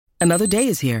Another day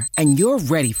is here, and you're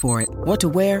ready for it. What to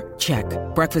wear? Check.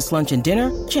 Breakfast, lunch, and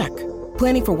dinner? Check.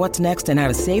 Planning for what's next and how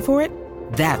to save for it?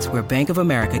 That's where Bank of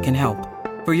America can help.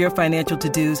 For your financial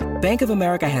to-dos, Bank of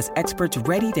America has experts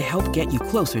ready to help get you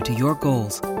closer to your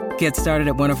goals. Get started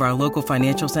at one of our local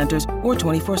financial centers or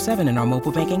 24/7 in our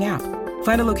mobile banking app.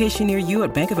 Find a location near you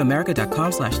at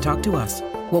bankofamerica.com/talktous.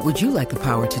 What would you like the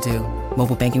power to do?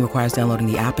 Mobile banking requires downloading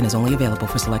the app and is only available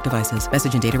for select devices.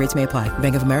 Message and data rates may apply.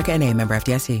 Bank of America N.A., member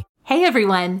FDIC. Hey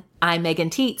everyone, I'm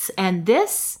Megan Tietz, and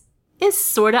this is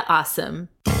Sorta Awesome.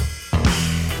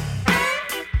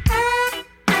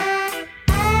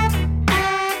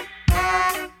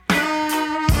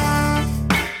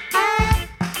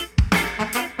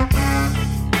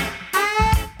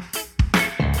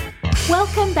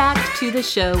 Welcome back to the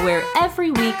show where every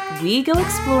week we go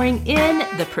exploring in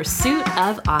the pursuit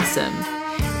of awesome.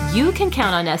 You can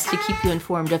count on us to keep you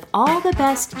informed of all the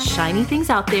best shiny things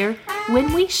out there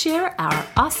when we share our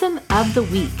Awesome of the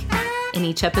Week. In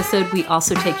each episode, we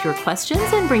also take your questions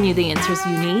and bring you the answers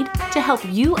you need to help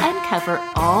you uncover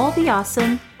all the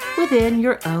awesome within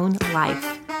your own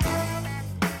life.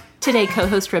 Today,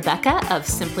 co-host Rebecca of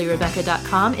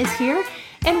SimplyRebecca.com is here,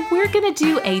 and we're going to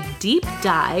do a deep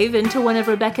dive into one of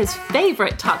Rebecca's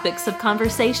favorite topics of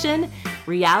conversation,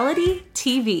 reality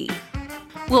TV.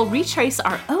 We'll retrace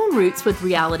our own roots with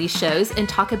reality shows and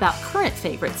talk about current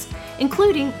favorites,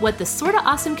 including what the Sorta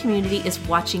Awesome community is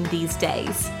watching these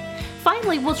days.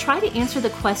 Finally, we'll try to answer the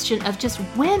question of just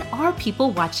when are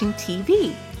people watching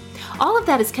TV? All of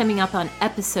that is coming up on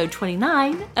episode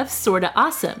 29 of Sorta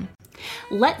Awesome.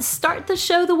 Let's start the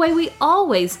show the way we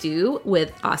always do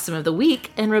with Awesome of the Week.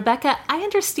 And Rebecca, I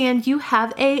understand you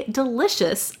have a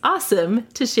delicious awesome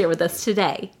to share with us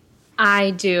today.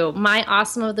 I do. My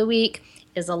Awesome of the Week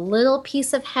is a little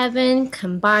piece of heaven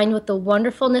combined with the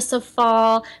wonderfulness of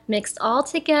fall, mixed all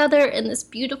together in this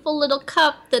beautiful little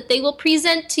cup that they will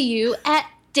present to you at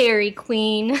Dairy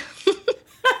Queen.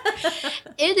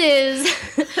 It is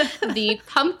the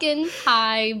pumpkin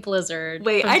pie blizzard.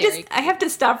 Wait, I have to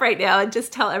stop right now and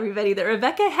just tell everybody that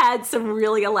Rebecca had some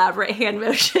really elaborate hand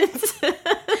motions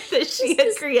that she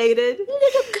had created.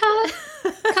 Little cup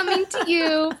coming to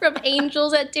you from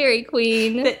Angels at Dairy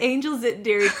Queen. The Angels at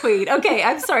Dairy Queen. Okay,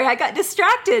 I'm sorry. I got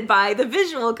distracted by the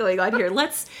visual going on here.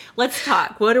 Let's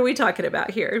talk. What are we talking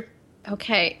about here?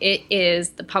 Okay, it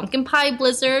is the pumpkin pie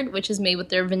blizzard, which is made with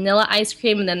their vanilla ice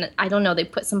cream, and then, I don't know, they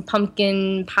put some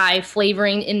pumpkin pie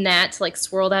flavoring in that to, like,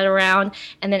 swirl that around,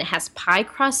 and then it has pie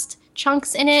crust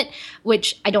chunks in it,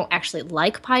 which I don't actually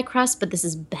like pie crust, but this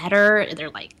is better. They're,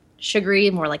 like,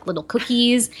 sugary, more like little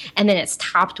cookies, and then it's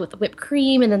topped with whipped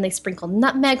cream, and then they sprinkle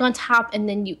nutmeg on top, and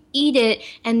then you eat it,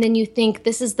 and then you think,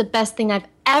 this is the best thing I've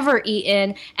ever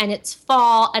eaten, and it's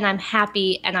fall, and I'm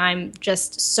happy, and I'm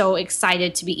just so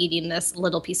excited to be eating this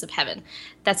little piece of heaven.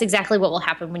 That's exactly what will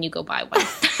happen when you go buy one.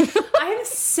 I'm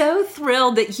so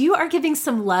thrilled that you are giving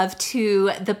some love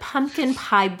to the pumpkin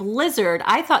pie blizzard.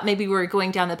 I thought maybe we were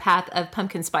going down the path of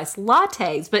pumpkin spice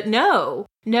lattes, but no,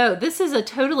 this is a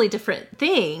totally different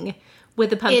thing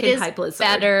with the pumpkin pie blizzard. It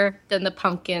is better than the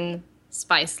pumpkin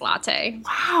spice latte.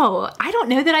 Wow. I don't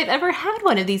know that I've ever had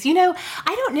one of these. You know,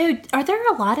 I don't know. Are there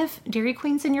a lot of Dairy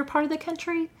Queens in your part of the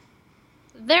country?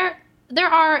 There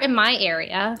are in my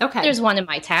area. Okay. There's one in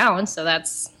my town, so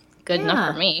that's good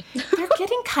enough for me. They're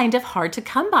getting kind of hard to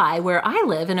come by where I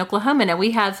live in Oklahoma. Now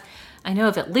I know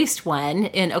of at least one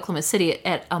in Oklahoma City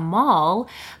at a mall,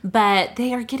 but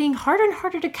they are getting harder and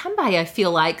harder to come by, I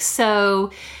feel like. So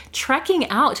trekking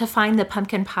out to find the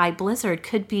pumpkin pie blizzard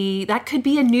could be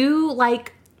a new,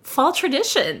 like, fall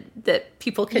tradition that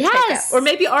people could check out. Or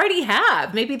maybe already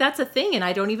have. Maybe that's a thing and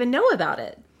I don't even know about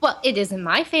it. Well, it is in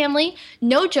my family.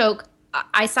 No joke.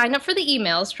 I signed up for the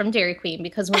emails from Dairy Queen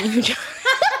because when you... Don't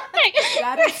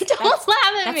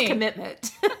laugh at me. That's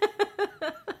commitment.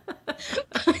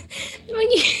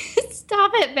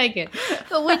 Stop it, Megan.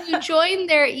 But when you join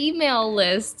their email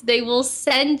list, they will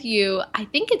send you, I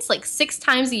think it's like 6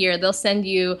 times a year, they'll send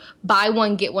you buy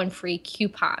one, get one free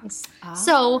coupons.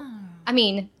 So, I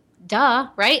mean, duh,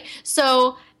 right?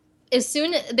 So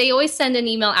they always send an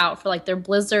email out for like their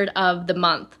blizzard of the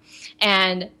month.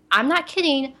 And I'm not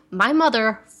kidding, my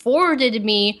mother forwarded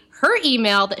me her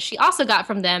email that she also got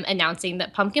from them announcing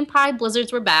that pumpkin pie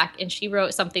blizzards were back, and she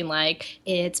wrote something like,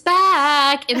 "It's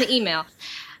back," in the email.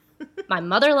 My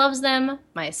mother loves them.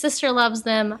 My sister loves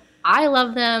them. I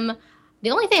love them. The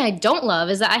only thing I don't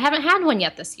love is that I haven't had one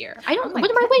yet this year. What am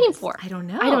I waiting for? I don't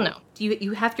know. I don't know.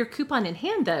 You have your coupon in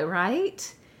hand though,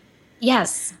 right?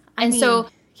 Yes. So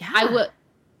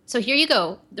here you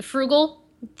go. The frugal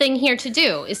thing here to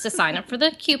do is to sign up for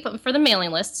the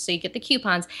mailing list, so you get the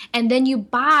coupons, and then you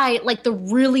buy like the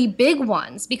really big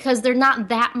ones because they're not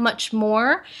that much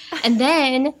more, and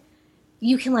then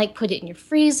you can like put it in your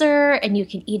freezer and you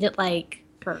can eat it like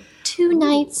for 2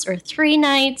 nights or 3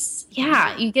 nights.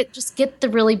 Yeah, you get the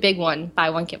really big one, buy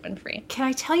one get one free. Can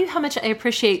I tell you how much I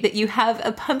appreciate that you have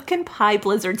a pumpkin pie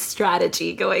blizzard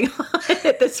strategy going on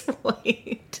at this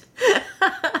point?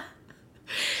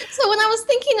 So when I was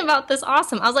thinking about this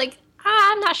awesome, I was like,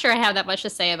 I'm not sure I have that much to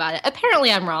say about it.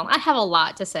 Apparently I'm wrong. I have a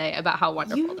lot to say about how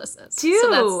wonderful this is.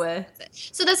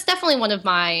 So that's definitely one of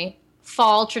my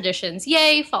fall traditions.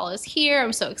 Yay, fall is here.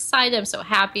 I'm so excited. I'm so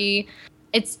happy.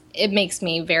 It makes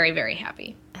me very, very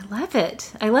happy. I love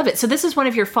it. I love it. So this is one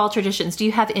of your fall traditions. Do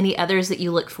you have any others that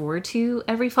you look forward to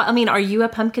every fall? I mean, are you a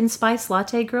pumpkin spice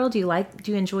latte girl? Do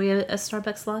you enjoy a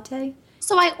Starbucks latte?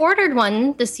 So I ordered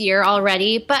one this year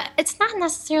already, but it's not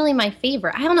necessarily my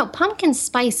favorite. I don't know. Pumpkin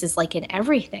spice is like in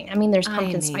everything. I mean, there's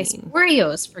pumpkin spice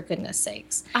Oreos, for goodness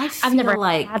sakes. I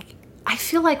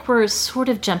feel like we're sort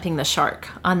of jumping the shark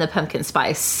on the pumpkin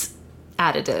spice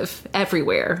additive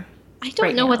everywhere. I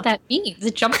don't know what that means.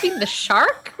 Jumping the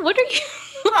shark? What are you?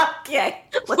 Okay.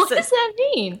 What does that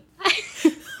mean?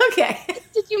 Okay.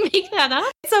 Did you make that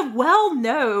up? It's a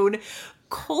well-known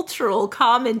cultural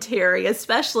commentary,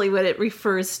 especially when it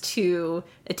refers to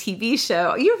a TV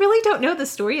show. You really don't know the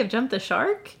story of Jump the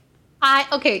Shark?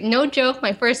 Okay, no joke.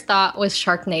 My first thought was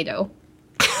Sharknado.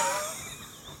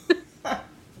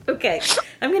 Okay,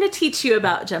 I'm going to teach you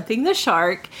about jumping the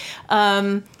shark.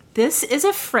 This is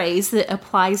a phrase that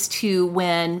applies to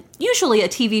when, usually a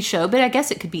TV show, but I guess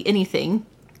it could be anything,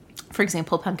 for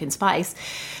example, pumpkin spice,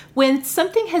 when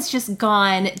something has just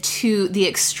gone to the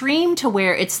extreme to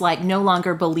where it's like no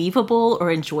longer believable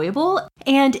or enjoyable.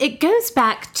 And it goes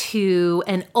back to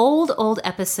an old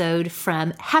episode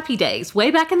from Happy Days,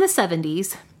 way back in the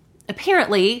 70s.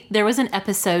 Apparently, there was an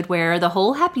episode where the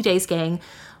whole Happy Days gang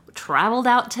traveled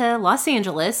out to Los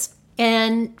Angeles,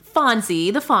 and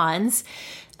Fonzie, the Fonz,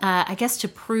 I guess to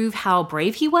prove how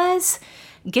brave he was,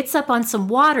 gets up on some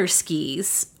water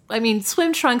skis,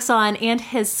 swim trunks on, and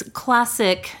his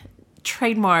classic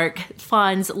trademark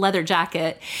Fonz leather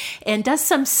jacket, and does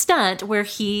some stunt where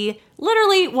he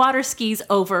literally water skis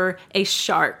over a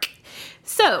shark.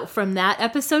 So from that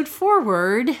episode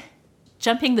forward,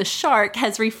 jumping the shark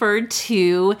has referred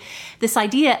to this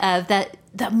idea of that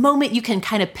the moment you can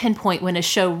kind of pinpoint when a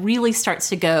show really starts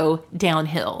to go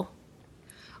downhill.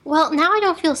 Well, now I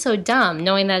don't feel so dumb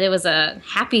knowing that it was a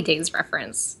Happy Days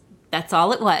reference. That's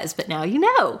all it was, but now you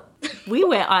know. We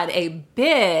went on a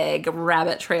big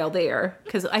rabbit trail there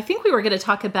because I think we were going to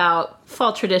talk about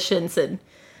fall traditions and...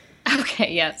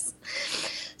 Okay, yes.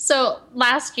 So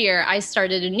last year I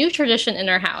started a new tradition in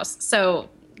our house. So,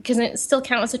 can it still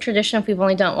count as a tradition if we've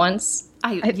only done it once?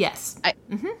 Yes.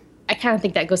 I kind of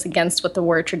think that goes against what the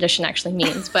word tradition actually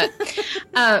means, but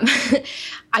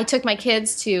I took my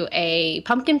kids to a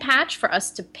pumpkin patch for us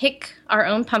to pick our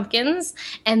own pumpkins,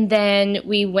 and then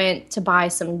we went to buy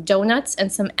some donuts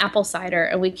and some apple cider,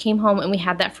 and we came home and we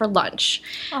had that for lunch.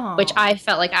 Aww. Which I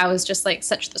felt like I was just like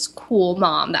such this cool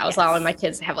mom that was allowing my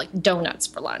kids to have like donuts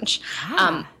for lunch.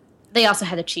 Ah. They also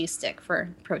had a cheese stick for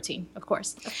protein, of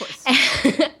course. Of course.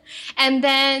 And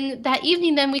then that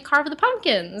evening, we carved the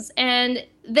pumpkins. And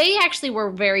they actually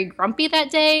were very grumpy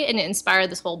that day. And it inspired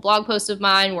this whole blog post of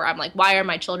mine where I'm like, why are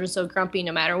my children so grumpy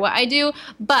no matter what I do?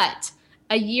 But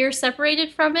a year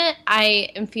separated from it, I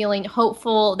am feeling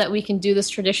hopeful that we can do this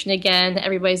tradition again.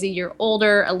 Everybody's a year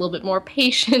older, a little bit more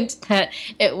patient, that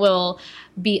it will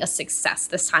be a success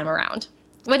this time around.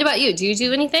 What about you? Do you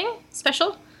do anything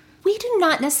special? We do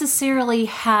not necessarily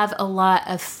have a lot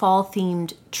of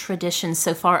fall-themed traditions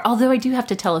so far, although I do have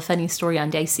to tell a funny story on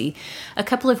Daisy. A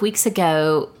couple of weeks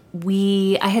ago,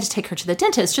 I had to take her to the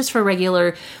dentist just for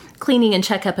regular cleaning and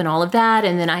checkup and all of that,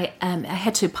 and then I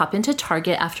had to pop into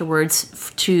Target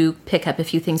afterwards to pick up a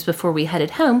few things before we headed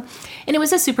home, and it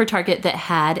was a super Target that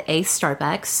had a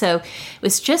Starbucks, so it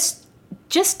was just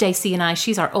Daisy and I.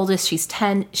 She's our oldest. She's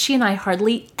 10. She and I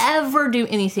hardly ever do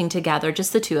anything together,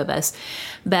 just the two of us.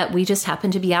 But we just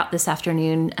happened to be out this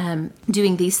afternoon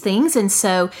doing these things. And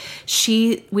so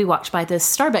we walked by this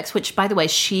Starbucks, which, by the way,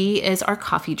 she is our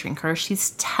coffee drinker.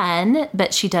 She's 10,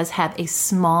 but she does have a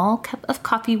small cup of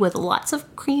coffee with lots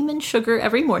of cream and sugar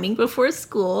every morning before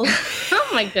school. Oh,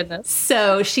 my goodness.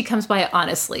 So she comes by,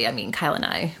 honestly. Kyle and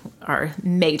I are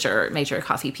major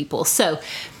coffee people. So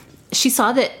she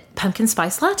saw that pumpkin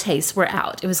spice lattes were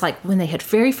out. It was like when they had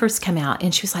very first come out.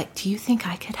 And she was like, do you think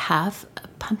I could have a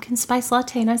pumpkin spice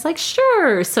latte? And I was like,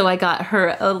 sure. So I got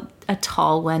her a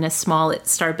tall one, a small at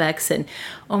Starbucks. And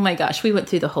oh my gosh, we went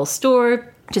through the whole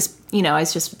store. I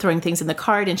was just throwing things in the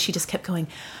cart, and she just kept going,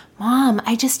 Mom,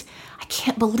 I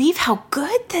can't believe how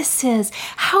good this is.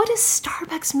 How does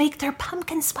Starbucks make their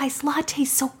pumpkin spice latte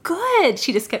so good?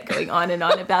 She just kept going on and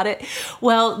on about it.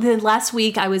 Well, then last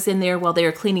week I was in there while they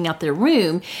were cleaning out their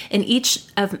room, and each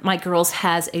of my girls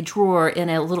has a drawer in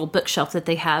a little bookshelf that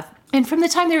they have. And from the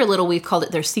time they were little, we called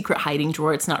it their secret hiding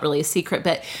drawer. It's not really a secret,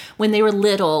 but when they were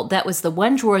little, that was the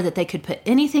one drawer that they could put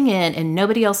anything in and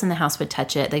nobody else in the house would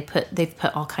touch it. They've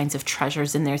put all kinds of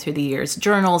treasures in there through the years,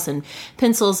 journals and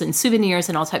pencils and souvenirs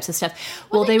and all types of stuff.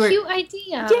 What a cute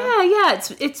idea. Yeah.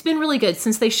 It's been really good.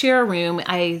 Since they share a room,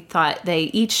 I thought they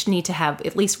each need to have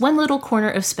at least one little corner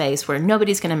of space where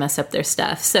nobody's going to mess up their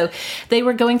stuff. So they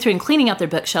were going through and cleaning out their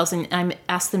bookshelves, and I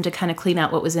asked them to kind of clean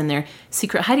out what was in their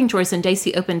secret hiding drawers, and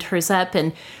Daisy opened hers up,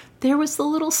 and there was the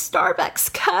little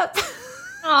Starbucks cup.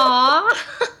 Aww.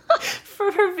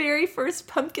 For her very first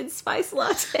pumpkin spice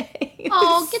latte.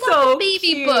 Oh, get so out the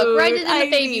baby cute. book. Write it in the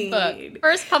baby book.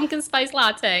 First pumpkin spice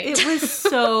latte. It was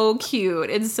so cute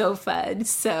and so fun.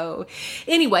 So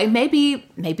anyway,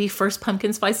 maybe first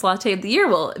pumpkin spice latte of the year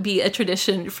will be a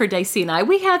tradition for Daisy and I.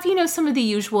 We have, some of the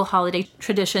usual holiday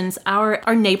traditions.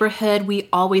 Our neighborhood, we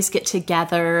always get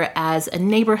together as a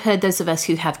neighborhood, those of us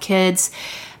who have kids.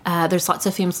 There's lots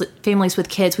of families with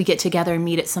kids. We get together and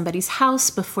meet at somebody's house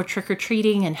before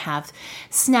trick-or-treating and have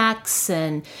snacks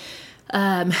and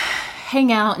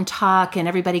hang out and talk, and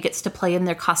everybody gets to play in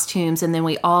their costumes, and then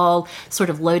we all sort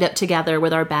of load up together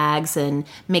with our bags and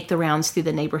make the rounds through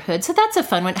the neighborhood. So that's a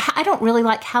fun one. I don't really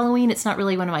like Halloween. It's not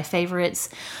really one of my favorites.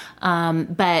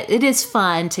 But it is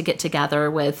fun to get together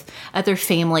with other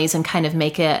families and kind of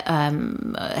make it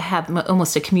have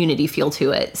almost a community feel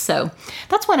to it. So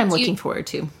that's what I'm looking forward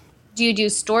to. Do you do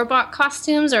store-bought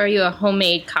costumes, or are you a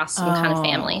homemade costume kind of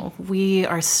family? We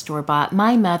are store-bought.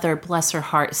 My mother, bless her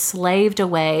heart, slaved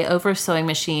away over a sewing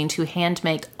machine to hand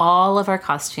make all of our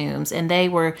costumes, and they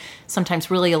were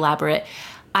sometimes really elaborate.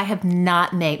 I have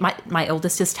not made, my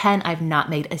oldest is 10, I've not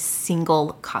made a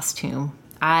single costume.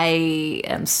 I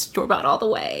am store-bought all the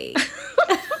way.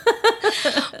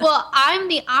 Well, I'm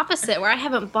the opposite, where I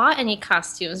haven't bought any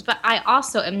costumes, but I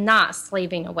also am not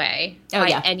slaving away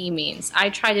by any means. I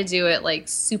try to do it like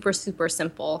super, super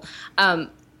simple.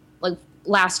 Like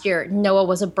last year, Noah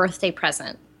was a birthday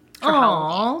present for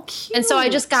Halloween. Cute. And so I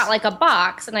just got like a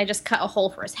box, and I just cut a hole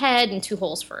for his head and 2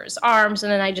 holes for his arms,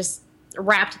 and then I just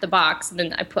wrapped the box, and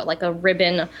then I put like a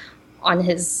ribbon on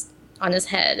his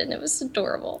head, and it was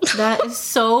adorable. That is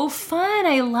so fun.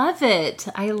 I love it.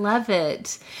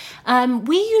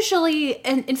 We usually,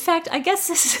 and in fact, I guess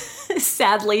this is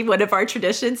sadly one of our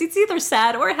traditions. It's either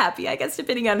sad or happy, I guess,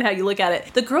 depending on how you look at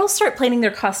it. The girls start planning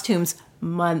their costumes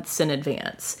months in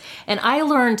advance. And I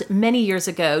learned many years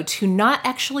ago to not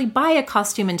actually buy a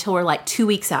costume until we're like 2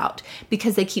 weeks out,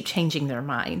 because they keep changing their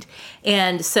mind.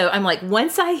 And so I'm like,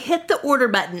 once I hit the order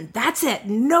button, that's it.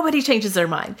 Nobody changes their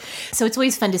mind. So it's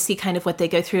always fun to see kind of what they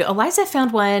go through. Eliza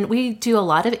found one. We do a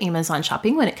lot of Amazon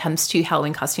shopping when it comes to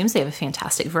Halloween costumes. They have a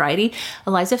fantastic variety.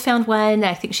 Eliza found one.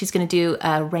 I think she's going to do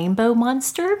a rainbow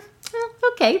monster.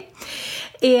 Okay.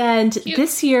 And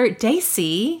this year,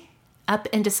 Daisy up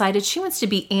and decided she wants to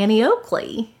be Annie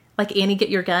Oakley. Like Annie, Get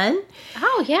Your Gun.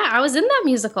 Oh, yeah. I was in that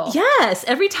musical. Yes.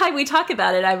 Every time we talk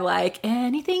about it, I'm like,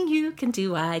 anything you can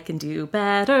do, I can do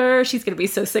better. She's going to be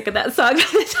so sick of that song by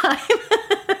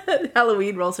the time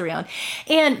Halloween rolls around.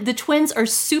 And the twins are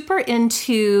super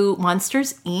into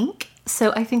Monsters, Inc.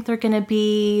 So I think they're going to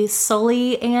be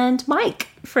Sully and Mike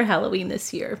for Halloween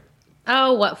this year.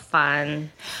 Oh, what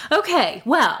fun. Okay.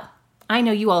 Well, I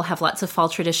know you all have lots of fall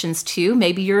traditions too.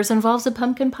 Maybe yours involves a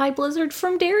pumpkin pie blizzard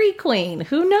from Dairy Queen.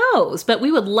 Who knows? But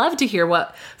we would love to hear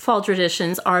what fall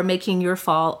traditions are making your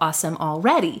fall awesome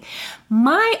already.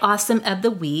 My awesome of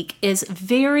the week is it's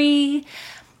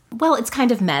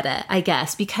kind of meta, I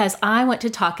guess, because I want to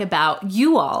talk about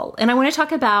you all, and I want to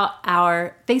talk about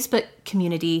our Facebook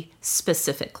community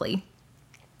specifically.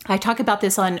 I talk about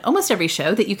this on almost every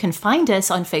show, that you can find us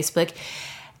on Facebook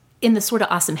in the Sort of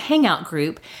Awesome Hangout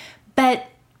group. But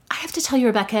I have to tell you,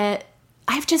 Rebecca,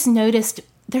 I've just noticed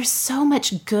there's so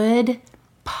much good,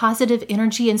 positive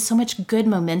energy and so much good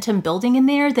momentum building in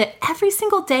there that every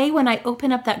single day when I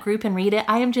open up that group and read it,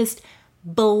 I am just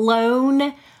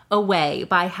blown away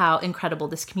by how incredible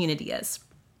this community is.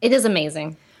 It is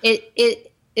amazing.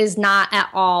 It is not at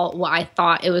all what I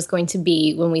thought it was going to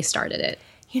be when we started it.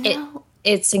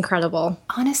 It's incredible.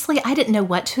 Honestly, I didn't know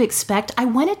what to expect. I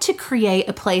wanted to create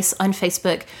a place on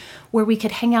Facebook where we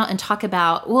could hang out and talk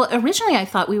about, well, originally I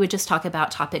thought we would just talk about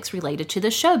topics related to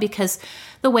the show, because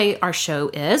the way our show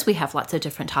is, we have lots of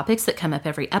different topics that come up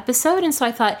every episode. And so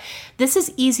I thought this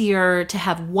is easier to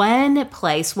have one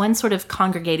place, one sort of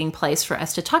congregating place for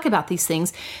us to talk about these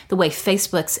things. The way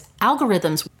Facebook's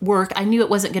algorithms work, I knew it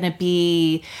wasn't going to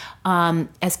be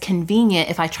as convenient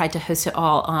if I tried to host it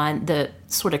all on the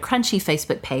sort of crunchy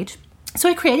Facebook page. So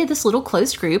I created this little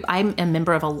closed group. I'm a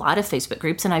member of a lot of Facebook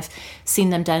groups, and I've seen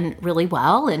them done really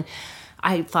well. And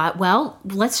I thought, well,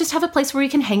 let's just have a place where we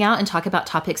can hang out and talk about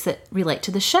topics that relate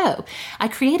to the show. I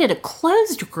created a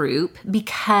closed group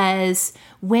because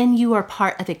when you are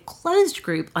part of a closed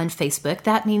group on Facebook,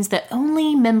 that means that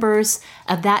only members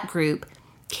of that group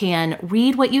can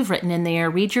read what you've written in there,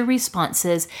 read your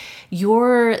responses.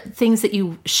 Your things that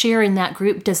you share in that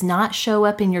group does not show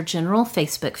up in your general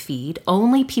Facebook feed.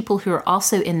 Only people who are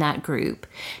also in that group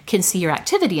can see your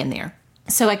activity in there.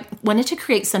 So I wanted to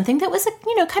create something that was,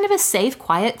 kind of a safe,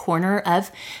 quiet corner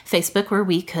of Facebook where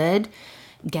we could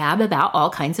gab about all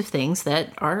kinds of things that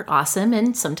are awesome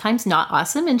and sometimes not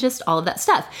awesome and just all of that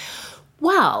stuff.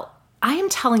 Well, I am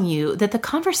telling you that the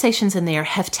conversations in there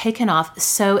have taken off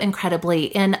so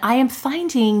incredibly, and I am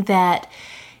finding that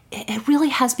it really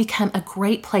has become a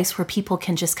great place where people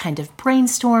can just kind of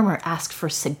brainstorm or ask for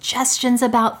suggestions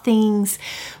about things.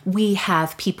 We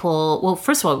have people, well,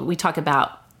 first of all, we talk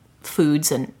about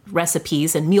foods and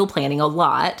recipes and meal planning a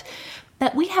lot,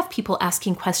 but we have people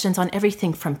asking questions on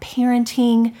everything from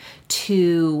parenting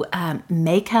to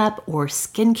makeup or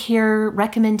skincare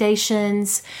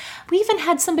recommendations. We even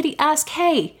had somebody ask,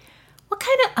 hey, what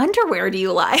kind of underwear do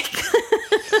you like?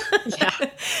 Yeah.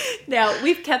 Now,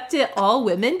 we've kept it all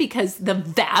women because the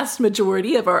vast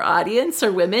majority of our audience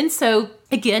are women. So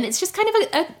again, it's just kind of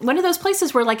one of those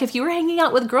places where, like, if you were hanging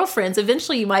out with girlfriends,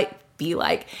 eventually you might be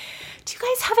like, do you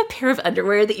guys have a pair of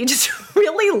underwear that you just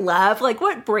really love? Like,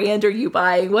 what brand are you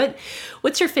buying?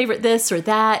 What's your favorite this or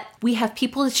that? We have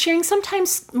people sharing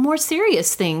sometimes more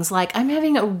serious things, like, I'm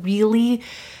having a really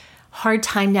hard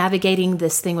time navigating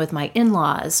this thing with my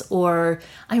in-laws, or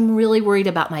I'm really worried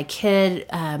about my kid.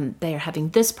 They are having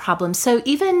this problem. So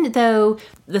even though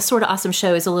the Sorta Awesome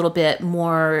show is a little bit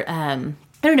more,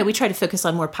 we try to focus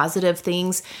on more positive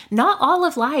things. Not all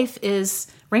of life is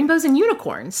rainbows and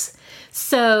unicorns.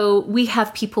 So we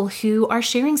have people who are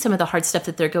sharing some of the hard stuff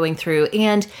that they're going through.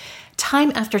 And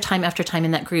time after time after time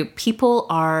in that group, people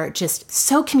are just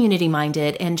so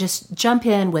community-minded and just jump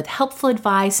in with helpful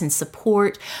advice and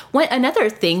support. Another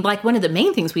thing, like one of the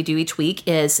main things we do each week,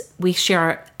 is we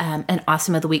share an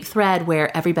Awesome of the Week thread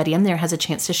where everybody in there has a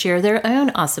chance to share their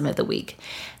own Awesome of the Week.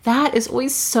 That is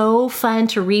always so fun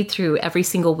to read through every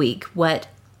single week, what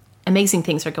amazing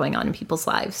things are going on in people's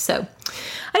lives. So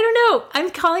I don't know,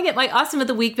 I'm calling it my Awesome of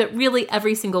the Week, but really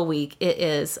every single week it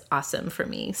is awesome for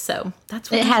me. So that's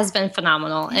what it has been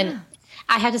phenomenal. Yeah. And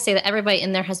I have to say that everybody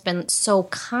in there has been so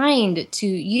kind to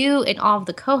you and all of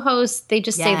the co-hosts. They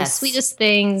just say the sweetest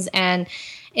things, and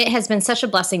it has been such a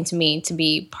blessing to me to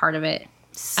be part of it.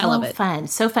 I love it.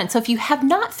 So fun. So if you have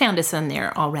not found us on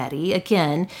there already,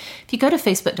 again, if you go to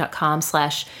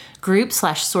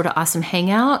facebook.com/group/Sorta Awesome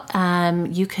Hangout,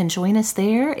 you can join us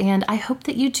there. And I hope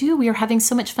that you do. We are having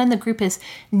so much fun. The group is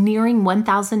nearing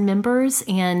 1,000 members,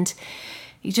 and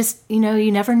you just,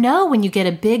 you never know when you get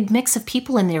a big mix of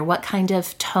people in there, what kind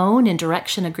of tone and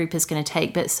direction a group is going to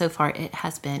take. But so far it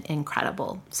has been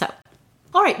incredible. So,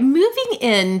 all right, moving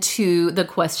into the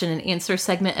question and answer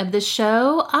segment of the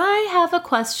show, I have a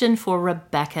question for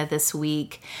Rebecca this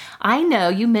week. I know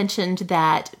you mentioned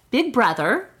that Big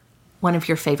Brother, one of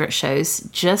your favorite shows,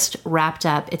 just wrapped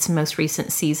up its most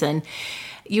recent season.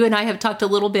 You and I have talked a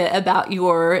little bit about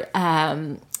your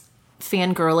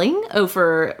fangirling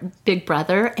over Big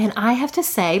Brother, and I have to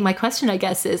say, my question, I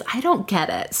guess, is I don't get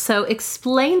it. So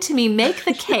explain to me, make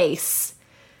the case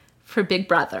for Big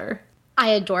Brother. I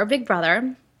adore Big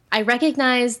Brother. I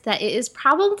recognize that it is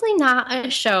probably not a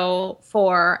show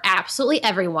for absolutely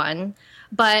everyone,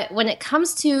 but when it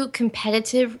comes to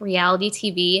competitive reality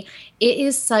TV, it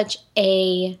is such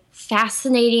a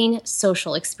fascinating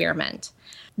social experiment.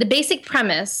 The basic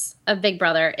premise of Big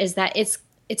Brother is that it's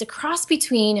a cross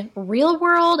between Real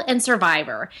World and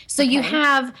Survivor. So you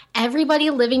have everybody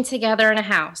living together in a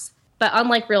house. But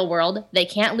unlike Real World, they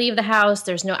can't leave the house.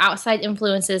 There's no outside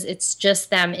influences. It's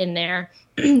just them in there.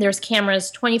 There's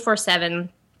cameras 24/7,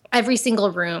 every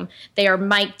single room. They are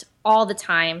mic'd all the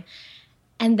time.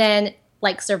 And then,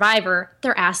 like Survivor,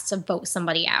 they're asked to vote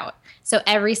somebody out. So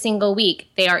every single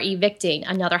week, they are evicting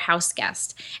another house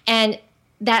guest. And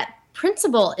that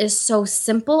principle is so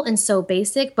simple and so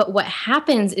basic, but what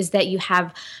happens is that you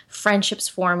have friendships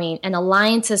forming and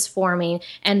alliances forming,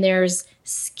 and there's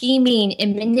scheming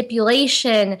and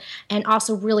manipulation, and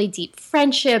also really deep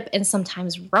friendship and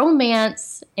sometimes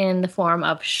romance in the form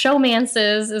of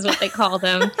showmances is what they call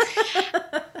them.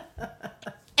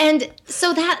 And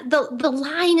so that the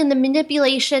line and the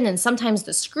manipulation and sometimes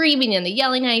the screaming and the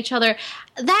yelling at each other,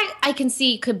 that I can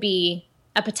see could be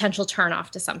a potential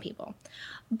turnoff to some people.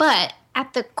 But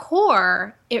at the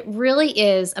core, it really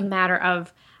is a matter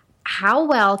of how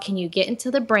well can you get into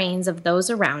the brains of those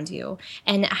around you,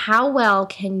 and how well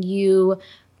can you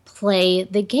play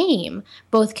the game,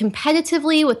 both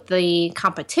competitively with the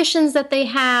competitions that they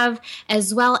have,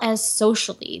 as well as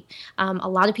socially. A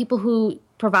lot of people who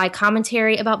provide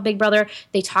commentary about Big Brother,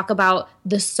 they talk about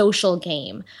the social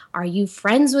game. Are you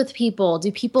friends with people?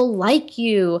 Do people like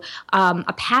you?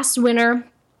 A past winner,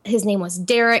 his name was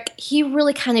Derek. He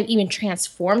really kind of even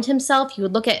transformed himself. You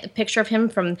would look at a picture of him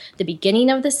from the beginning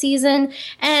of the season,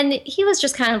 and he was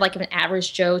just kind of like an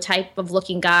average Joe type of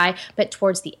looking guy. But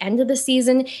towards the end of the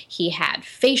season, he had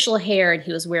facial hair and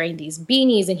he was wearing these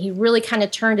beanies, and he really kind of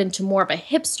turned into more of a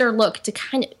hipster look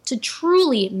to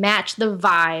truly match the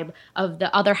vibe of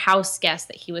the other house guests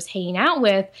that he was hanging out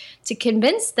with, to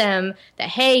convince them that,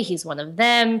 hey, he's one of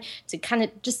them, to kind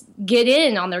of just get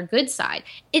in on their good side.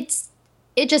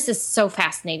 It just is so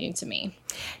fascinating to me.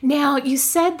 Now, you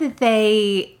said that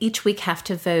they each week have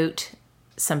to vote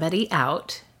somebody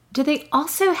out. Do they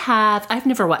also have, I've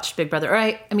never watched Big Brother, or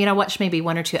I watched maybe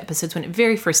 1 or 2 episodes when it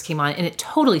very first came on, and it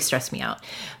totally stressed me out.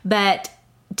 But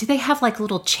do they have like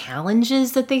little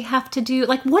challenges that they have to do?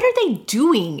 Like, what are they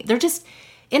doing? They're just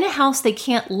in a house they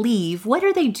can't leave. What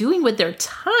are they doing with their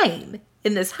time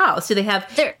in this house? Do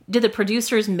the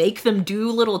producers make them do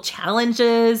little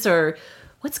challenges, or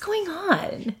what's going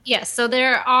on? Yes, so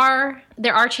there are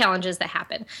challenges that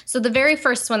happen. So the very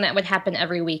first one that would happen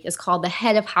every week is called the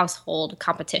head of household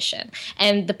competition.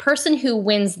 And the person who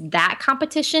wins that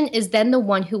competition is then the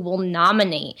one who will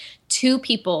nominate 2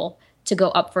 people to go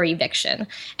up for eviction.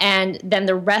 And then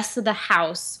the rest of the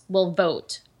house will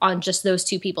vote on just those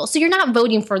 2 people. So you're not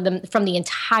voting for them from the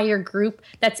entire group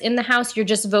that's in the house. You're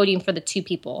just voting for the 2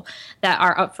 people that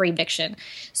are up for eviction.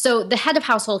 So the head of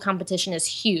household competition is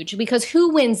huge, because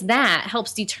who wins that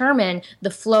helps determine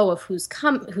the flow of who's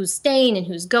staying and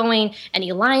who's going. Any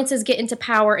alliances get into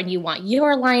power, and you want your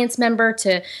alliance member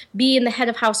to be in the head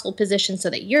of household position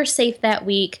so that you're safe that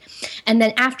week. And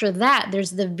then after that, there's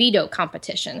the veto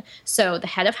competition. So the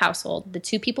head of household, the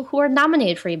 2 people who are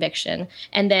nominated for eviction,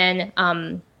 and then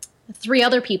 3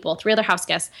 other house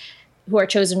guests who are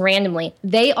chosen randomly,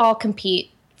 they all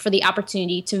compete for the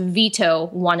opportunity to veto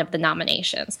one of the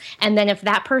nominations. And then if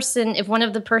one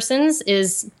of the persons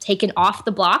is taken off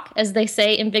the block, as they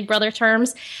say in Big Brother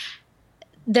terms,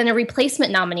 then a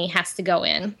replacement nominee has to go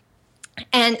in.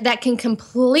 And that can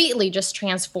completely just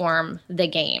transform the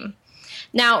game.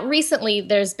 Now, recently,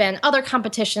 there's been other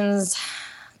competitions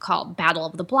called Battle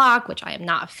of the Block, which I am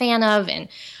not a fan of, and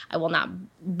I will not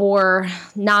bore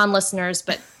non-listeners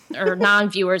or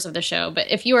non-viewers of the show. But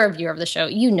if you are a viewer of the show,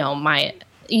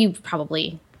 you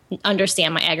probably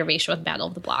understand my aggravation with Battle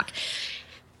of the Block.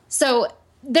 So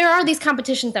there are these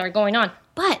competitions that are going on.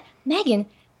 But, Megan,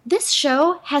 this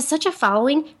show has such a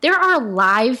following. There are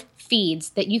live feeds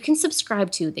that you can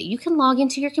subscribe to, that you can log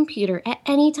into your computer at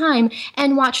any time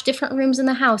and watch different rooms in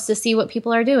the house to see what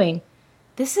people are doing.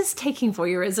 This is taking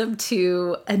voyeurism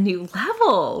to a new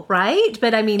level, right?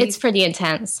 But I mean, it's pretty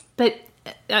intense. But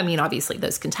I mean, obviously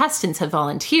those contestants have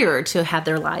volunteered to have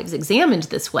their lives examined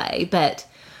this way, but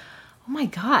oh my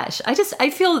gosh, I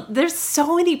feel there's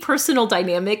so many personal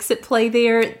dynamics at play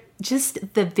there.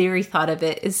 Just the very thought of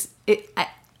it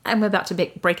I'm about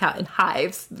to break out in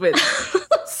hives with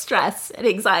stress and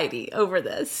anxiety over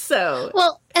this. So,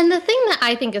 well, and the thing that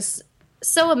I think is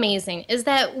so amazing is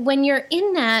that when you're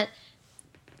in that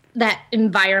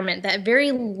environment, that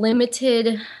very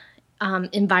limited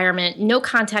environment, no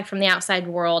contact from the outside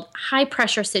world, high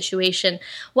pressure situation,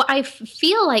 what I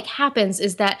feel like happens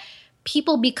is that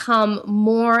people become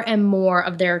more and more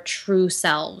of their true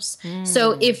selves.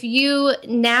 So if you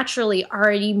naturally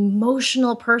are an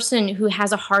emotional person who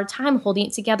has a hard time holding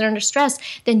it together under stress,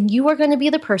 then you are going to be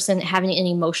the person having an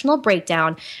emotional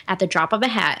breakdown at the drop of a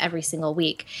hat every single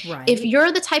week. Right. If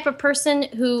you're the type of person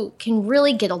who can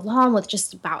really get along with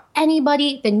just about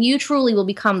anybody, then you truly will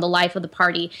become the life of the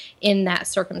party in that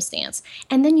circumstance.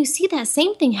 And then you see that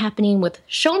same thing happening with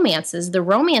showmances, the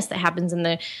romance that happens in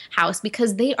the house,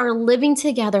 because they are living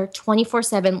together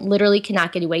 24/7, literally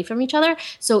cannot get away from each other.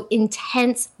 So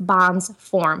intense bonds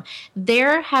form.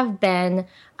 There have been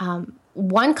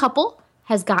one couple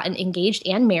has gotten engaged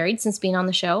and married since being on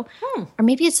the show. Or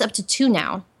maybe it's up to 2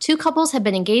 now. 2 couples have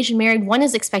been engaged and married. 1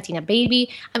 is expecting a baby.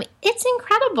 I mean, it's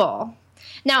incredible.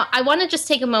 Now, I want to just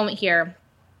take a moment here,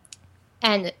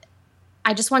 and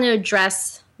I just want to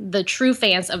address the true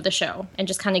fans of the show and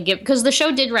just kind of because the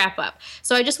show did wrap up.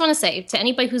 So I just want to say to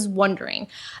anybody who's wondering,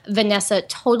 Vanessa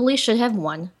totally should have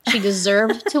won. She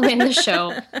deserved to win the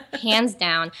show, hands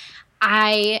down.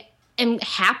 I am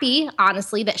happy,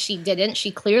 honestly, that she didn't.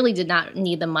 She clearly did not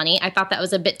need the money. I thought that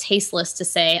was a bit tasteless to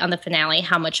say on the finale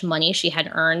how much money she had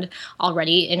earned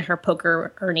already in her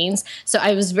poker earnings. So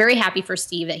I was very happy for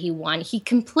Steve that he won. He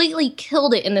completely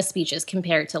killed it in the speeches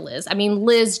compared to Liz. I mean,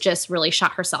 Liz just really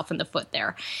shot herself in the foot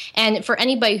there. And for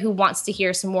anybody who wants to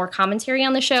hear some more commentary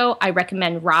on the show, I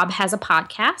recommend Rob Has a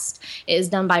Podcast. It is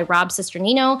done by Rob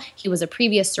Cisternino. He was a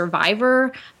previous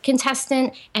Survivor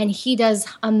contestant, and he does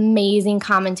amazing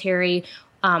commentary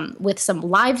with some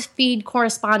live feed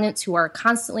correspondents who are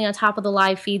constantly on top of the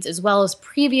live feeds, as well as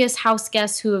previous house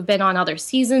guests who have been on other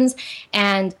seasons.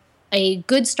 And a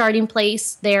good starting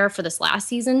place there for this last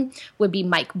season would be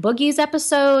Mike Boogie's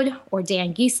episode or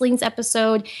Dan Giesling's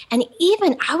episode. And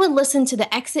even I would listen to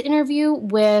the exit interview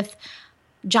with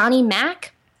Johnny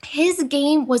Mac. His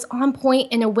game was on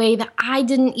point in a way that I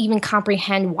didn't even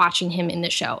comprehend watching him in the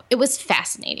show. It was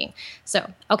fascinating. So,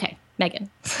 okay, Megan,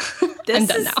 I'm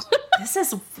done now. This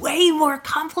is way more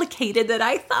complicated than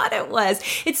I thought it was.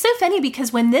 It's so funny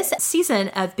because when this season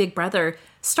of Big Brother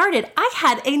started, I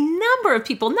had a number of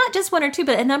people, not just 1 or 2,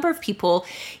 but a number of people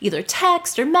either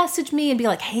text or message me and be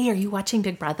like, hey, are you watching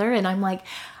Big Brother? And I'm like,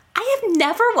 I have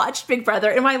never watched Big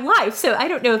Brother in my life. So I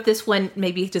don't know if this one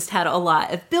maybe just had a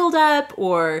lot of buildup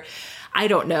or I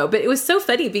don't know. But it was so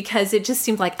funny because it just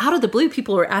seemed like out of the blue,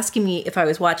 people were asking me if I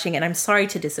was watching. And I'm sorry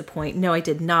to disappoint. No, I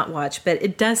did not watch. But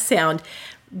it does sound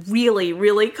really,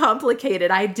 really complicated.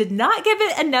 I did not give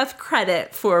it enough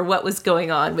credit for what was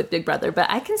going on with Big Brother. But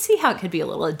I can see how it could be a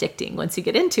little addicting once you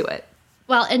get into it.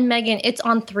 Well, and Megan, it's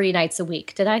on 3 nights a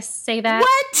week. Did I say that?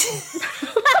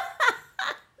 What?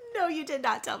 No, you did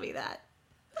not tell me that.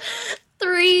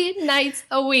 3 nights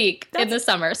a week in the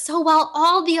summer. So while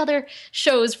all the other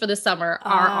shows for the summer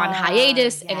are on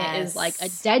hiatus and it is like a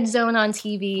dead zone on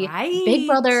TV, right. Big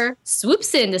Brother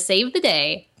swoops in to save the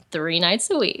day 3 nights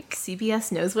a week.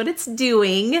 CBS knows what it's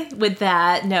doing with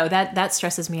that. No, that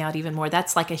stresses me out even more.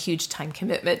 That's like a huge time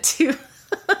commitment to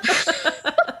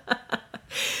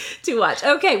to watch.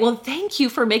 Okay, well, thank you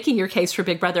for making your case for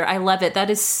Big Brother. I love it. That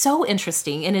is so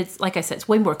interesting. And it's, like I said, it's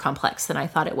way more complex than I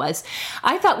thought it was.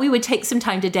 I thought we would take some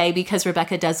time today, because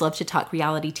Rebecca does love to talk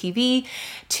reality TV,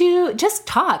 to just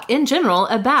talk in general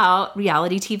about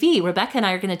reality TV. Rebecca and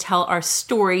I are going to tell our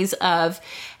stories of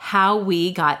how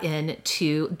we got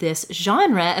into this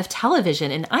genre of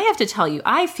television. And I have to tell you,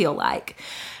 I feel like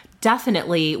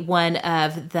definitely one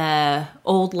of the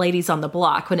old ladies on the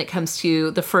block when it comes to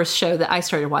the first show that I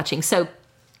started watching. So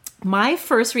my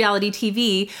first reality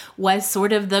TV was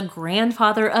sort of the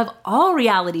grandfather of all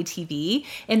reality TV,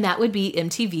 and that would be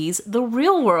MTV's The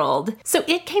Real World. So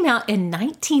it came out in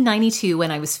 1992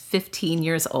 when I was 15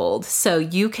 years old. So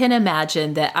you can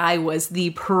imagine that I was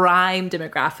the prime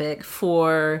demographic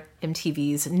for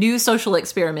MTV's new social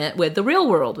experiment with The Real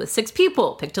World, with 6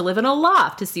 people picked to live in a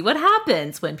loft to see what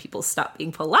happens when people stop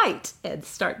being polite and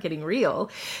start getting real.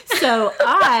 So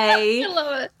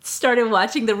I started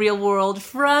watching The Real World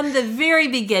from the very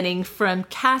beginning, from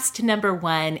cast number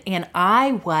 1, and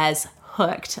I was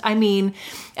hooked. I mean,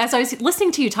 as I was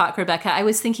listening to you talk, Rebecca, I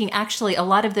was thinking actually a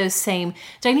lot of those same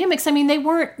dynamics. I mean, they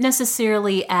weren't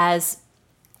necessarily as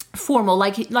formal,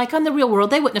 like on The Real World,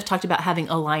 they wouldn't have talked about having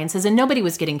alliances and nobody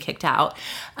was getting kicked out.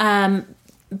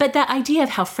 But that idea of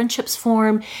how friendships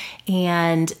form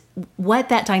and what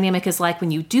that dynamic is like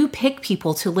when you do pick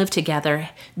people to live together,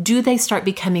 do they start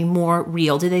becoming more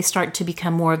real? Do they start to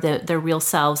become more of their real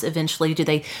selves eventually? Do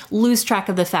they lose track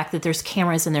of the fact that there's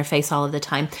cameras in their face all of the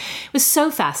time? It was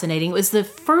so fascinating. It was the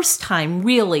first time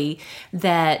really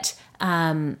that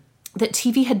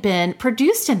TV had been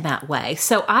produced in that way.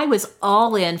 So I was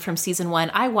all in from season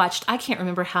 1. I watched, I can't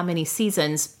remember how many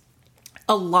seasons,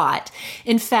 a lot.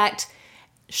 In fact,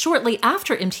 shortly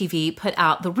after MTV put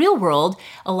out The Real World,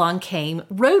 along came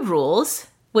Road Rules,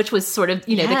 which was sort of,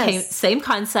 the same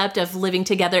concept of living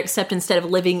together, except instead of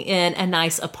living in a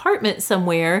nice apartment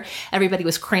somewhere, everybody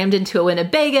was crammed into a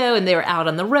Winnebago and they were out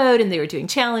on the road and they were doing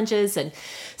challenges. And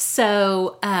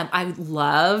so I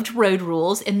loved Road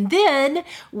Rules. And then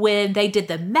when they did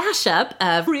the mashup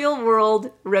of Real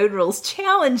World Road Rules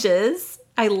challenges,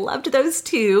 I loved those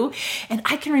too. And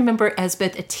I can remember as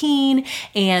both a teen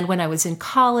and when I was in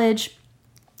college,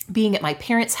 being at my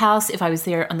parents' house, if I was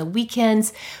there on the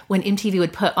weekends, when MTV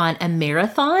would put on a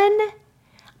marathon,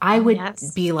 I would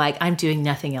be like, I'm doing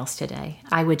nothing else today.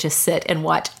 I would just sit and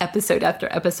watch episode after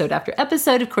episode after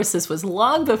episode. Of course, this was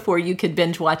long before you could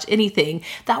binge watch anything.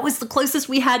 That was the closest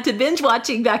we had to binge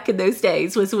watching back in those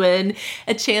days, was when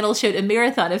a channel showed a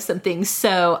marathon of something.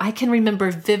 So I can remember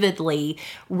vividly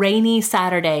rainy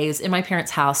Saturdays in my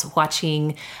parents' house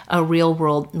watching a Real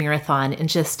World marathon and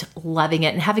just loving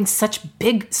it and having such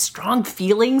big, strong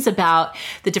feelings about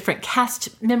the different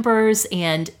cast members.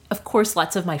 And of course,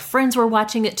 lots of my friends were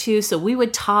watching it too. So we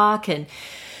would talk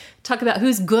about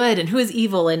who's good and who is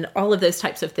evil and all of those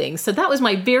types of things. So that was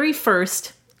my very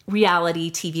first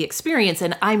reality TV experience.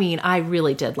 And I mean, I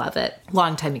really did love it.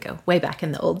 Long time ago, way back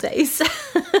in the old days.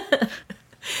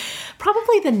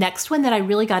 Probably the next one that I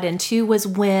really got into was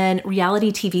when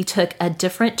reality TV took a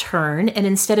different turn. And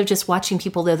instead of just watching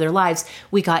people live their lives,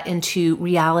 we got into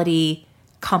reality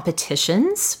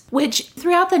competitions, which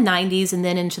throughout the 90s and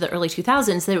then into the early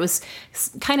 2000s, there was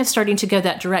kind of starting to go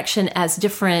that direction as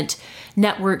different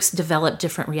networks developed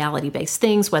different reality-based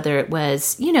things, whether it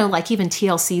was, like even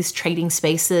TLC's Trading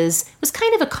Spaces was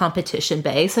kind of a competition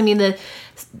base. I mean, the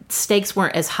stakes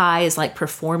weren't as high as like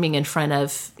performing in front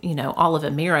of, all of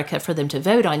America for them to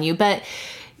vote on you, but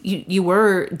you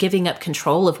were giving up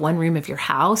control of one room of your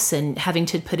house and having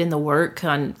to put in the work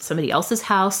on somebody else's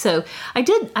house. So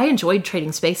I enjoyed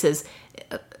Trading Spaces.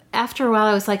 After a while,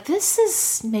 I was like, this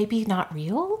is maybe not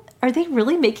real. Are they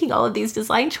really making all of these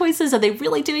design choices? Are they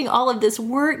really doing all of this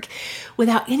work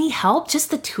without any help? Just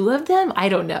the two of them? I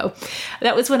don't know.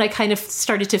 That was when I kind of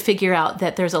started to figure out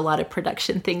that there's a lot of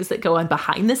production things that go on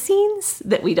behind the scenes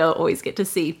that we don't always get to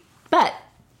see. But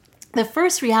the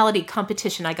first reality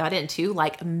competition I got into,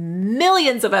 like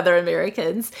millions of other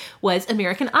Americans, was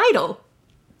American Idol,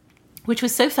 which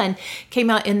was so fun. Came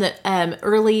out in the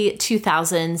early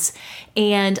 2000s,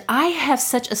 and I have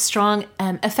such a strong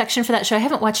affection for that show. I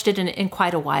haven't watched it in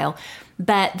quite a while,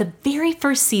 but the very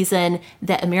first season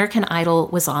that American Idol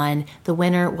was on, the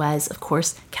winner was, of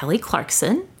course, Kelly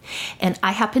Clarkson. And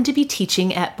I happened to be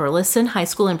teaching at Burleson High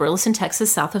School in Burleson,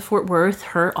 Texas, south of Fort Worth,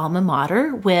 her alma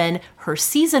mater, when her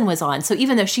season was on. So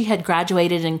even though she had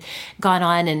graduated and gone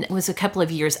on and was a couple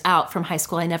of years out from high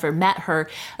school, I never met her.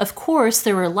 Of course,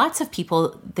 there were lots of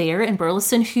people there in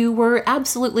Burleson who were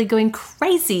absolutely going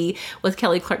crazy with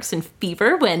Kelly Clarkson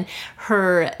fever when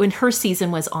her season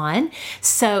was on.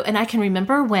 So, and I can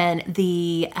remember when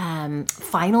the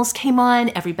finals came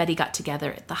on, everybody got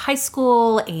together at the high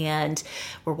school and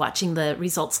were watching the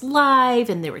results live,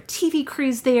 and there were TV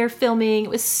crews there filming. It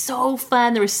was so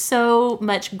fun. There was so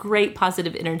much great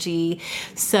positive energy.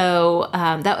 So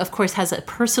that, of course, has a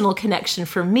personal connection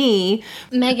for me.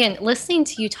 Megan, listening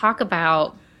to you talk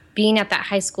about being at that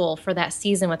high school for that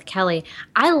season with Kelly,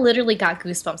 I literally got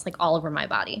goosebumps like all over my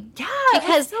body. Yeah,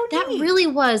 because so that really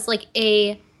was like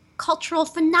a cultural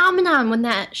phenomenon when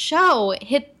that show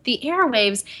hit the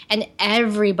airwaves and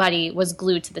everybody was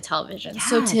glued to the television. Yes.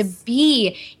 So to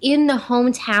be in the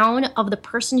hometown of the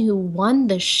person who won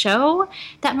the show,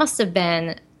 that must have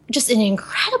been just an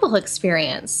incredible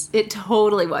experience. It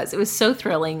totally was. It was so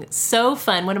thrilling, so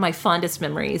fun. One of my fondest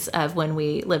memories of when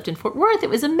we lived in Fort Worth. It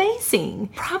was amazing.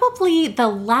 Probably the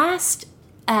last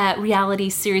reality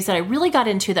series that I really got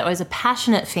into that I was a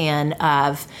passionate fan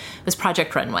of was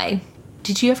Project Runway.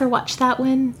 Did you ever watch that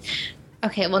one?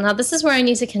 Okay, well, now this is where I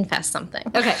need to confess something.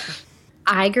 Okay.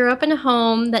 I grew up in a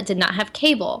home that did not have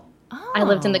cable. Oh. I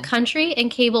lived in the country,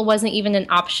 and cable wasn't even an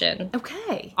option.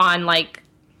 Okay. On, like,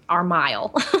 our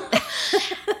mile.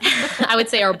 I would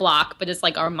say our block, but it's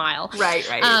like our mile. Right.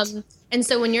 And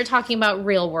so when you're talking about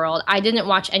Real World, I didn't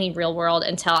watch any Real World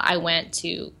until I went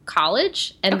to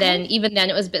college. And then even then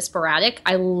it was a bit sporadic.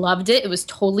 I loved it. It was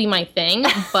totally my thing,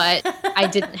 but I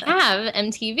didn't have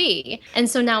MTV. And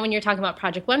so now when you're talking about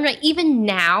Project Runway, even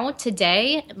now,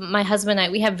 today, my husband and I,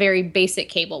 we have very basic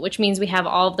cable, which means we have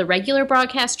all of the regular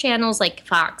broadcast channels like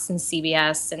Fox and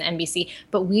CBS and NBC,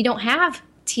 but we don't have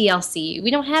TLC. We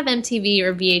don't have MTV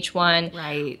or VH1.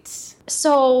 Right.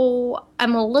 So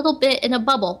I'm a little bit in a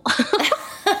bubble.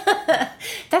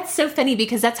 That's so funny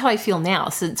because that's how I feel now.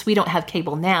 Since we don't have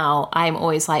cable now, I'm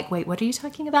always like, wait, what are you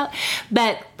talking about?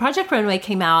 But Project Runway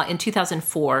came out in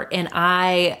 2004, and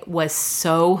I was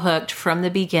so hooked from the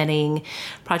beginning.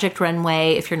 Project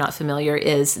Runway, if you're not familiar,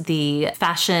 is the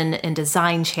fashion and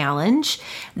design challenge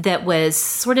that was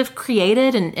sort of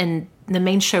created and the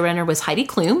main showrunner was Heidi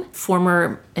Klum,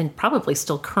 former and probably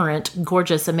still current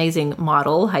gorgeous, amazing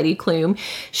model, Heidi Klum.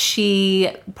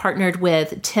 She partnered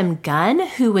with Tim Gunn,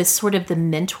 who was sort of the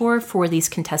mentor for these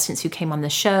contestants who came on the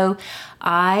show.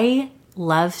 I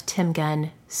love Tim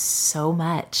Gunn so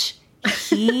much.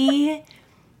 He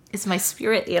is my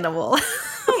spirit animal.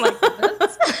 Oh my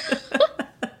goodness.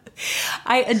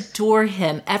 I adore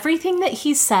him. Everything that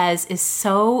he says is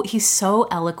he's so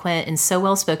eloquent and so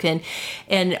well-spoken.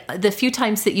 And the few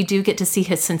times that you do get to see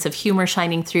his sense of humor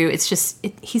shining through,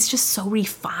 he's just so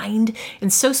refined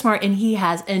and so smart. And he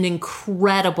has an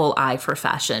incredible eye for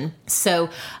fashion. So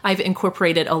I've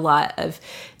incorporated a lot of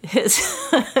his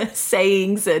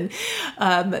sayings and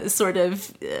sort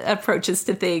of approaches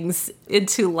to things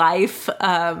into life.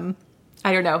 I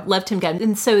don't know, loved him again.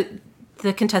 And so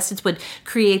the contestants would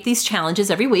create these challenges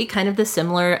every week, kind of the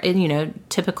similar,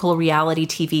 typical reality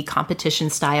TV competition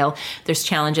style. There's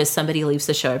challenges. Somebody leaves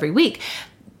the show every week.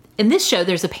 In this show,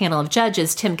 there's a panel of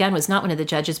judges. Tim Gunn was not one of the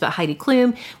judges, but Heidi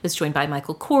Klum was joined by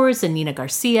Michael Kors and Nina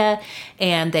Garcia,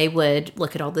 and they would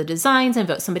look at all the designs and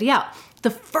vote somebody out. The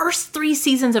first 3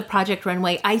 seasons of Project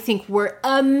Runway, I think, were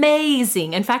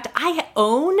amazing. In fact, I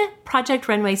own Project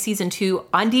Runway Season 2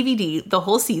 on DVD, the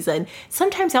whole season.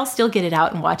 Sometimes I'll still get it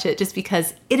out and watch it just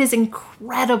because it is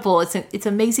incredible. It's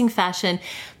amazing fashion.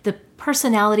 The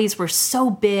personalities were so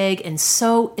big and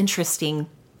so interesting.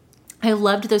 I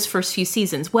loved those first few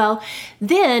seasons. Well,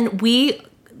 then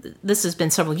this has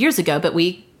been several years ago, but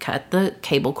we cut the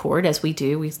cable cord, as we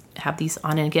do. We have these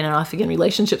on and again and off again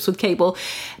relationships with cable.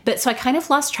 But so I kind of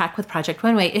lost track with Project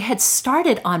Runway. It had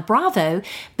started on Bravo,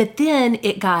 but then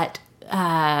it got,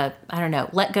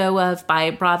 let go of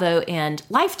by Bravo, and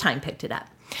Lifetime picked it up.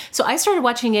 So I started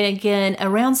watching it again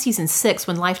around season 6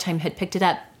 when Lifetime had picked it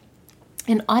up.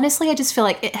 And honestly, I just feel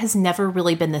like it has never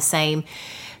really been the same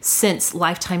since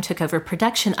Lifetime took over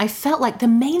production. I felt like the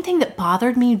main thing that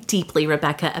bothered me deeply,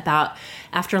 Rebecca, about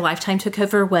after Lifetime took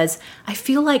over was I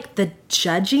feel like the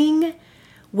judging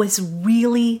was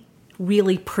really,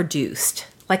 really produced.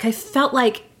 Like I felt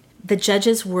like the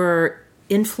judges were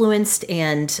influenced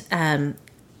and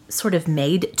sort of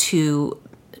made to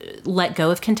let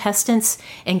go of contestants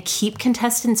and keep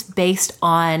contestants based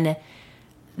on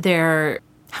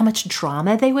how much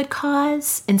drama they would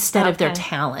cause instead of their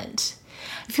talent.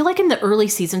 I feel like in the early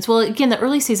seasons, well, again, the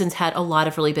early seasons had a lot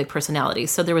of really big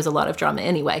personalities, so there was a lot of drama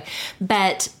anyway.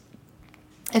 But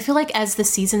I feel like as the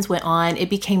seasons went on, it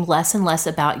became less and less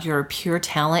about your pure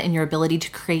talent and your ability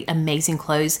to create amazing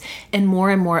clothes, and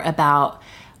more about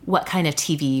what kind of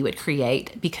TV you would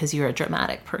create because you're a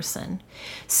dramatic person.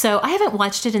 So I haven't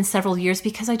watched it in several years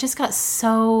because I just got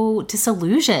so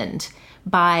disillusioned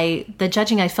by the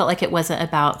judging. I felt like it wasn't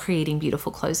about creating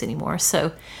beautiful clothes anymore.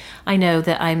 So I know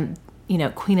that I'm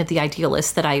queen of the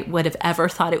idealist, that I would have ever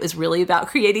thought it was really about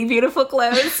creating beautiful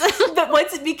clothes. But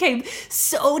once it became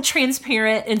so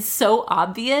transparent and so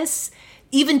obvious,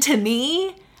 even to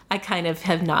me, I kind of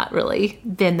have not really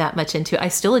been that much into it. I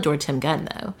still adore Tim Gunn,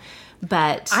 though.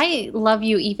 But I love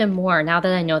you even more now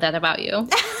that I know that about you.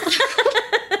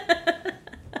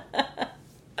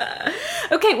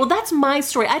 Okay, well, that's my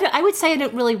story. I would say I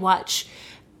don't really watch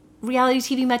reality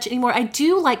TV much anymore. I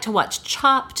do like to watch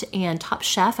Chopped and Top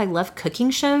Chef. I love cooking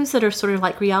shows that are sort of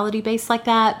like reality based like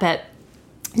that. But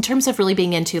in terms of really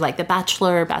being into like The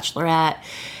Bachelor, Bachelorette,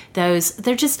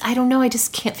 they're just, I don't know, I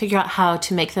just can't figure out how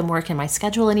to make them work in my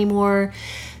schedule anymore.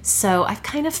 So I've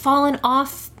kind of fallen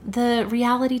off the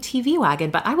reality TV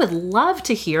wagon. But I would love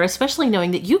to hear, especially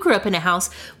knowing that you grew up in a house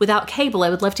without cable,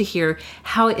 I would love to hear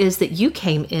how it is that you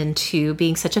came into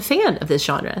being such a fan of this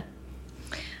genre.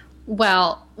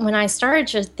 Well, when I started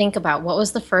to think about what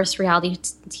was the first reality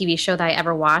TV show that I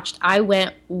ever watched, I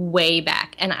went way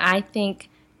back. And I think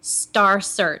Star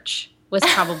Search was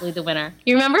probably the winner.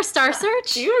 You remember Star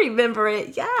Search? Do you remember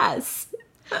it? Yes.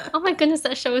 Oh my goodness,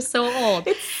 that show is so old.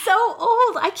 It's so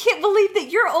old. I can't believe that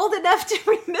you're old enough to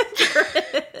remember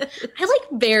it. I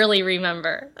barely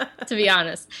remember, to be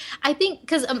honest. I think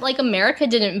because America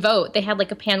didn't vote. They had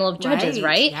a panel of judges,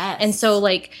 right? Yes. And so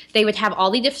they would have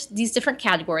all these different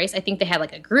categories. I think they had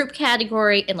a group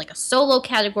category and a solo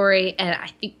category. And I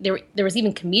think there was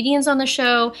even comedians on the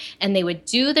show, and they would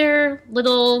do their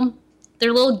little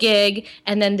gig,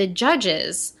 and then the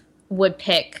judges would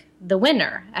pick the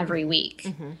winner every week.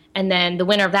 Mm-hmm. And then the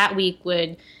winner of that week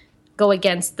would go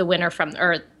against the winner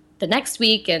the next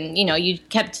week. And, you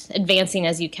kept advancing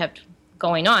as you kept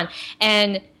going on.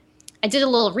 And I did a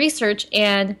little research,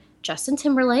 and Justin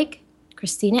Timberlake,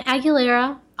 Christina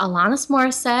Aguilera, Alanis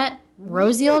Morissette,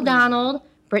 Rosie O'Donnell,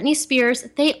 Britney Spears,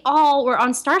 they all were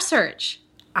on Star Search.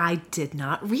 I did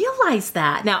not realize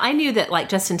that. Now, I knew that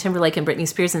Justin Timberlake and Britney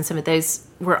Spears and some of those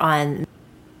were on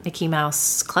Mickey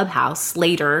Mouse Clubhouse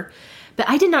later, but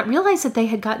I did not realize that they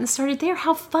had gotten started there.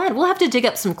 How fun. We'll have to dig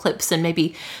up some clips and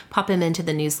maybe pop them into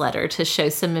the newsletter to show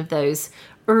some of those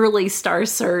early Star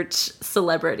Search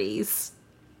celebrities.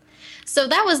 So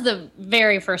that was the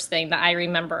very first thing that I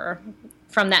remember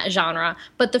from that genre.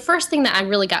 But the first thing that I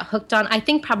really got hooked on, I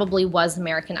think probably was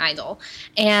American Idol.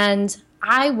 And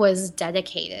I was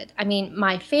dedicated. I mean,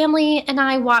 my family and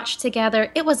I watched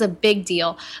together. It was a big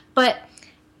deal. But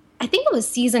I think it was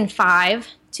season 5,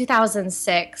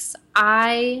 2006.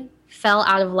 I fell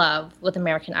out of love with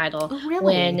American Idol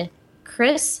when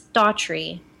Chris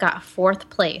Daughtry got 4th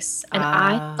place, and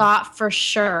I thought for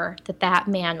sure that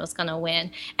man was going to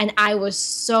win. And I was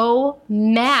so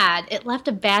mad. It left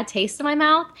a bad taste in my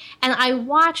mouth. And I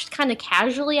watched kind of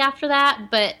casually after that,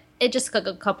 but it just took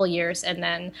a couple years, and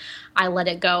then I let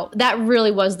it go. That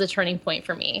really was the turning point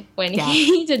for me when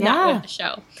he did not win the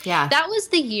show. Yeah. That was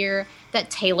the year that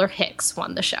Taylor Hicks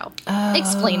won the show.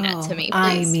 Explain that to me, please.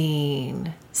 I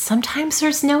mean, sometimes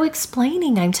there's no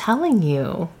explaining, I'm telling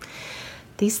you.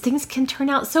 These things can turn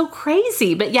out so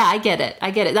crazy. But yeah, I get it.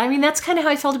 I mean, that's kind of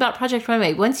how I felt about Project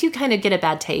Runway. Once you kind of get a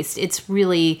bad taste, it's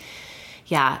really,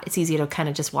 it's easy to kind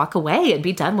of just walk away and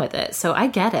be done with it. So I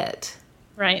get it.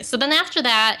 Right. So then after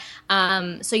that,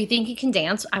 So You Think You Can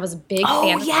Dance, I was a big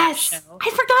fan of that show. I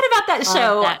forgot about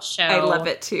that show. I love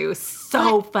it too.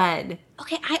 So fun.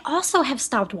 Okay, I also have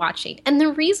stopped watching. And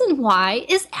the reason why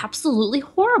is absolutely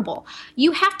horrible.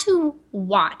 You have to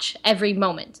watch every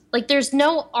moment. Like, there's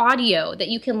no audio that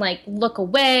you can, like, look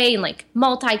away and, like,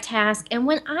 multitask. And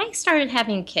when I started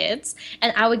having kids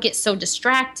and I would get so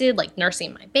distracted, like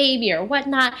nursing my baby or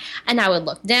whatnot, and I would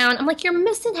look down, I'm like, you're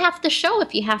missing half the show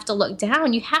if you have to look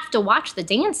down. You have to watch the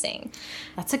dancing.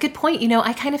 That's a good point. You know,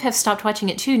 I kind of have stopped watching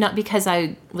it too, not because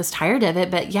I was tired of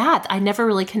it, but yeah, I never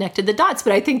really connected the dots.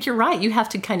 But I think you're right. You have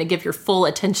to kind of give your full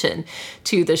attention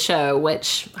to the show,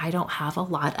 which I don't have a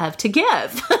lot of to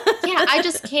give. Yeah, I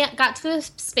just got to a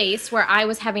space where I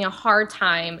was having a hard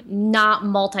time not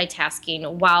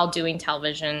multitasking while doing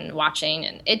television watching.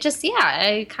 And it just,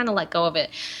 I kind of let go of it.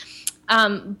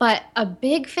 But a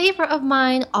big favorite of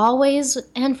mine always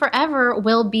and forever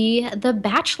will be the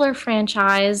Bachelor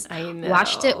franchise. I know.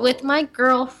 Watched it with my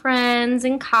girlfriends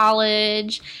in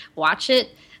college. Watch it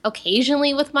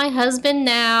occasionally with my husband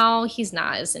now. He's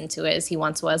not as into it as he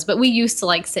once was, but we used to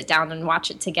like sit down and watch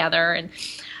it together. And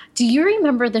do you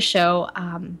remember the show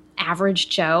Average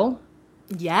Joe?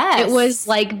 Yes. It was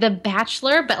like The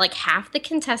Bachelor, but like half the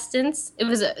contestants,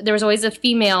 there was always a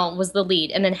female was the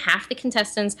lead, and then half the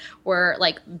contestants were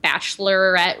like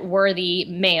Bachelorette-worthy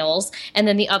males, and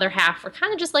then the other half were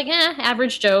kind of just like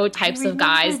Average Joe types of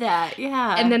guys. That,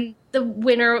 yeah. And then the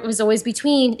winner was always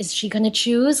between, is she going to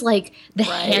choose like the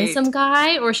handsome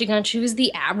guy, or is she going to choose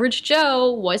the Average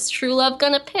Joe? What's true love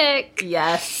going to pick?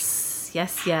 Yes.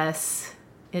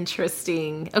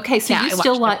 Interesting. Okay, so you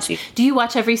still watch. Do you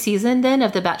watch every season then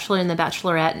of The Bachelor and The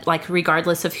Bachelorette, like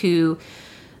regardless of who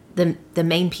the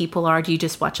main people are? Do you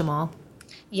just watch them all?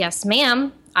 Yes,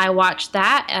 ma'am. I watched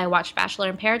that. I watched Bachelor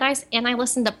in Paradise, and I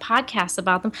listened to podcasts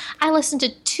about them. I listened to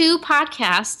 2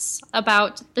 podcasts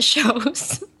about the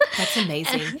shows. That's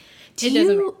amazing. Do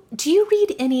you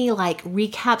read any like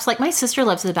recaps? Like my sister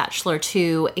loves The Bachelor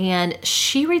too, and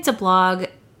she reads a blog.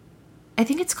 I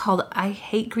think it's called I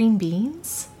Hate Green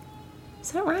Beans.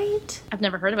 Is that right? I've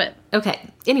never heard of it.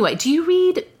 Okay. Anyway, do you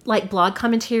read like blog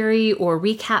commentary or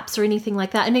recaps or anything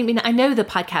like that? I mean, I know the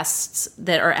podcasts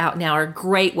that are out now are a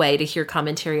great way to hear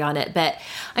commentary on it, but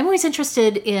I'm always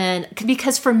interested in,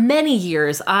 because for many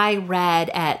years I read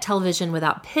at Television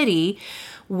Without Pity,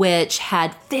 which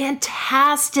had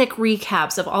fantastic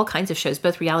recaps of all kinds of shows,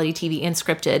 both reality TV and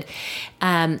scripted.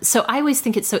 So I always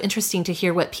think it's so interesting to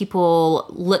hear what people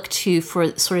look to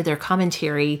for sort of their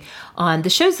commentary on the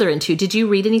shows they're into. Did you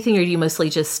read anything, or do you mostly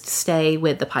just stay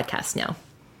with the podcast now?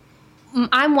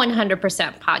 I'm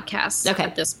 100% podcast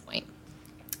at this point.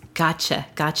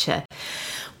 Gotcha.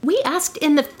 We asked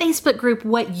in the Facebook group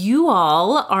what you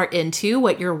all are into,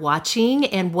 what you're watching,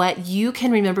 and what you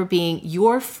can remember being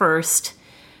your first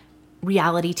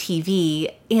reality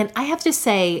TV. And I have to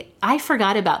say, I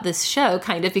forgot about this show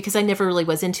kind of because I never really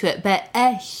was into it, but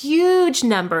a huge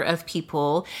number of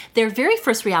people, their very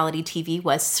first reality TV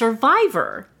was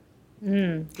Survivor.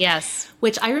 Yes.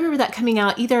 Which I remember that coming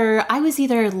out I was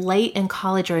either late in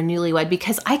college or a newlywed,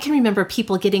 because I can remember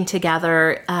people getting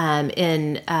together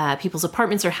in people's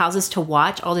apartments or houses to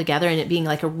watch all together, and it being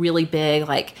like a really big,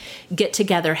 like, get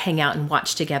together, hang out and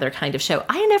watch together kind of show.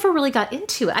 I never really got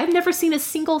into it. I've never seen a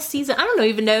single season. I don't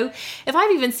even know if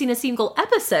I've even seen a single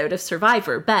episode of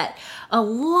Survivor, but a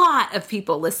lot of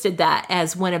people listed that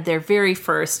as one of their very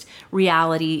first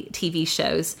reality TV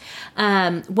shows.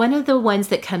 One of the ones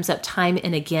that comes up time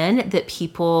and again that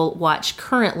people watch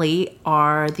currently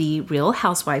are the Real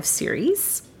Housewives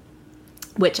series,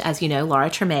 which, as you know, Laura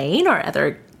Tremaine, our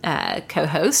other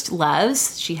co-host,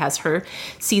 loves. She has her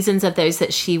seasons of those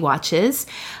that she watches.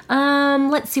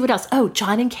 Let's see what else. Oh,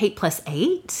 John and Kate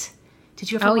 +8.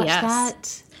 Did you ever watch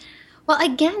that? Well,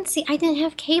 again, see, I didn't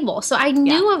have cable, so I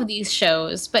knew of these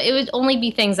shows, but it would only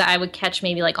be things that I would catch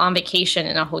maybe like on vacation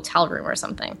in a hotel room or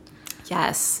something.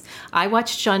 Yes. I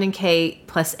watched John and Kate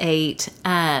 +8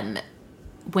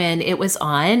 when it was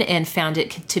on and found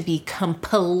it to be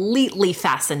completely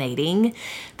fascinating.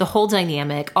 The whole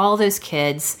dynamic, all those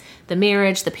kids, the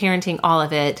marriage, the parenting, all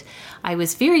of it. I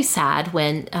was very sad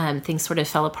when things sort of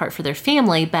fell apart for their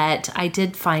family, but I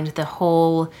did find the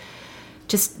whole,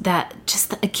 that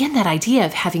idea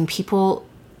of having people,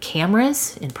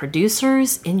 cameras and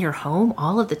producers in your home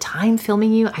all of the time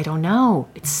filming you. I don't know.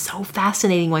 It's so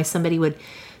fascinating why somebody would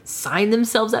sign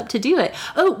themselves up to do it.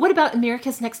 Oh, what about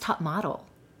America's Next Top Model?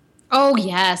 Oh,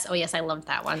 yes. I loved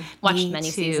that one. Watched many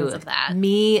seasons of that.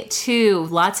 Me too.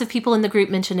 Lots of people in the group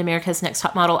mentioned America's Next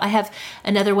Top Model. I have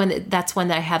another one that's one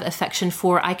that I have affection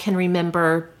for. I can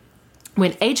remember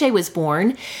when AJ was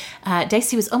born,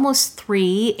 Daisy was almost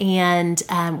 3, and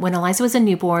when Eliza was a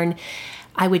newborn,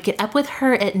 I would get up with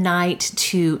her at night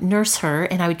to nurse her,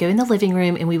 and I would go in the living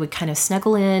room and we would kind of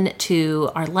snuggle in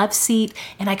to our love seat.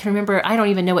 And I can remember, I don't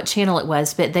even know what channel it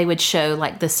was, but they would show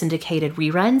like the syndicated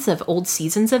reruns of old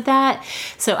seasons of that.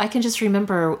 So I can just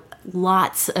remember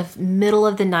lots of middle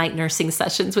of the night nursing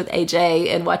sessions with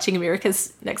AJ and watching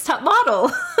America's Next Top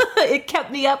Model. It kept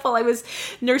me up while I was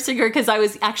nursing her because I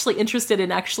was actually interested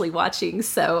in actually watching.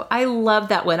 So I love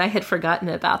that one. I had forgotten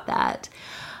about that.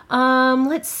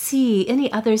 Let's see.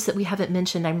 Any others that we haven't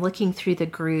mentioned? I'm looking through the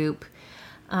group.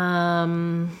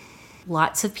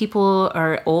 Lots of people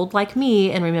are old like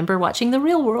me and remember watching The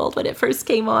Real World when it first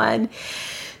came on.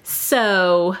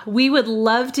 So we would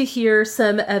love to hear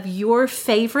some of your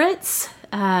favorites,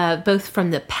 both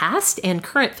from the past and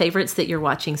current favorites that you're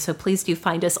watching. So please do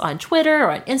find us on Twitter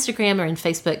or on Instagram or on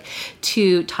Facebook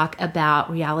to talk about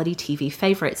reality TV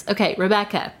favorites. Okay,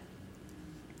 Rebecca.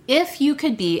 If you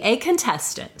could be a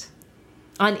contestant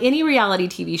on any reality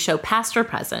TV show, past or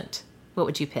present, what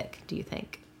would you pick, do you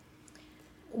think?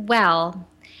 Well,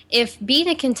 if being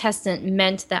a contestant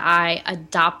meant that I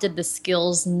adopted the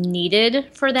skills needed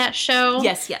for that show,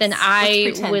 then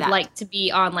I would like to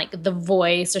be on like The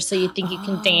Voice or So You Think You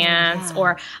Can Dance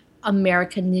or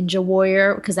American Ninja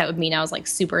Warrior, because that would mean I was like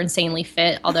super insanely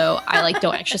fit, although I like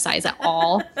don't exercise at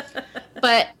all.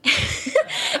 But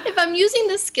if I'm using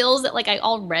the skills that like I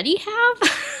already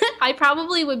have, I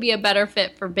probably would be a better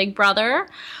fit for Big Brother,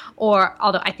 or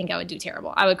although I think I would do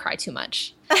terrible. I would cry too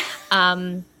much.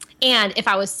 And if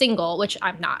I was single, which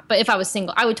I'm not, but if I was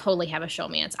single, I would totally have a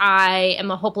showmance. I am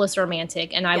a hopeless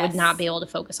romantic and I would not be able to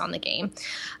focus on the game.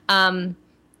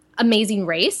 Amazing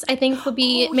Race, I think, would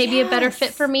be maybe a better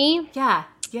fit for me. Yeah.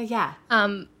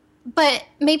 But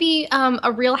maybe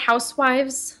a Real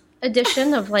Housewives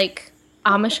edition of like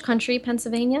Amish country,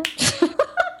 Pennsylvania.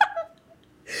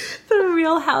 The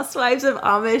Real Housewives of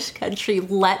Amish Country.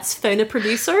 Let's phone a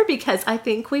producer because I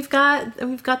think we've got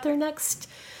their next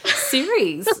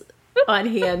series on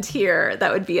hand here.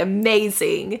 That would be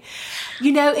amazing.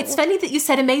 You know, it's funny that you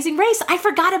said Amazing Race. I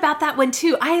forgot about that one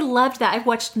too. I loved that. I've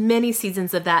watched many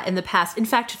seasons of that in the past. In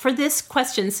fact, for this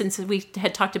question, since we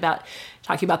had talking about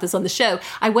this on the show,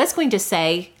 I was going to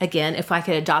say, again, if I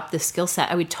could adopt this skill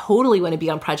set, I would totally want to be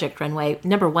on Project Runway.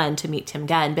 Number 1, to meet Tim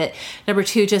Gunn. But number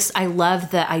 2, just I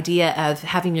love the idea of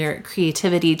having your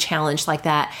creativity challenged like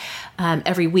that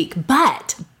every week.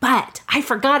 But I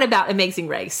forgot about Amazing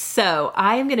Race. So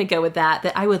I'm going to go with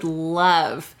that I would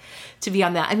love to be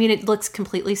on that. I mean, it looks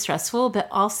completely stressful, but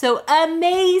also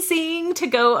amazing to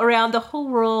go around the whole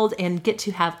world and get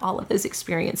to have all of those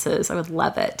experiences. I would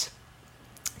love it.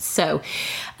 So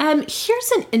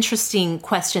here's an interesting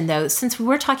question, though. Since we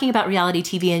were talking about reality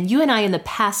TV, and you and I in the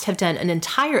past have done an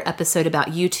entire episode about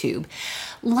YouTube,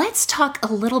 let's talk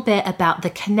a little bit about the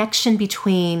connection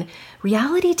between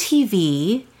reality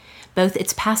TV, both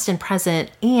its past and present,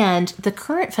 and the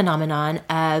current phenomenon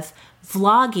of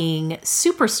vlogging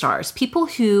superstars, people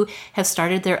who have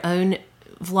started their own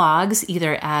vlogs,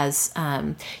 either as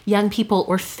young people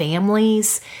or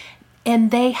families,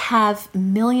 and they have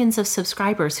millions of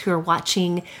subscribers who are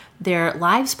watching their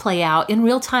lives play out in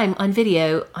real time on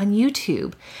video on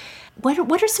YouTube. What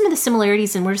are some of the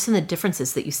similarities and what are some of the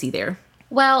differences that you see there?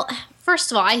 Well,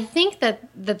 first of all, I think that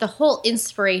the whole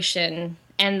inspiration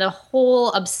and the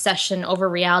whole obsession over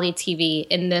reality TV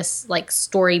in this like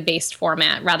story-based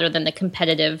format rather than the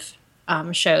competitive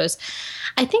shows,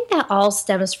 I think that all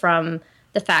stems from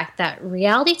the fact that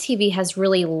reality TV has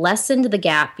really lessened the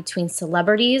gap between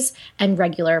celebrities and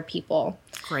regular people.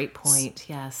 Great point,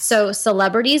 yes. So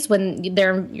celebrities, when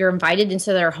you're invited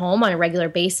into their home on a regular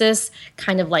basis,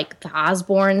 kind of like the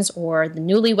Osbournes or the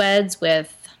Newlyweds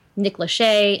with Nick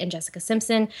Lachey and Jessica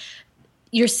Simpson,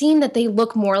 you're seeing that they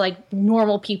look more like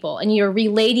normal people, and you're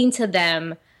relating to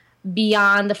them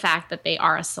beyond the fact that they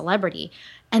are a celebrity.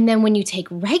 And then when you take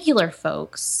regular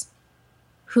folks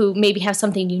who maybe have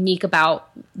something unique about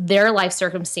their life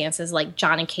circumstances, like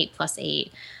John and Kate plus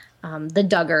 8, the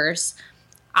Duggars,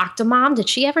 Octomom, did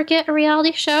she ever get a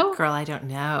reality show? Girl, I don't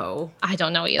know. I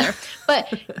don't know either.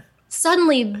 But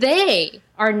suddenly they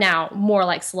are now more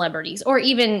like celebrities, or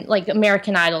even like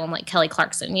American Idol and like Kelly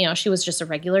Clarkson. You know, she was just a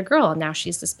regular girl and now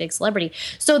she's this big celebrity.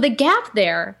 So the gap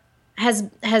there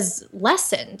has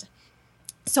lessened.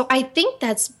 So I think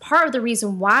that's part of the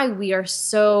reason why we are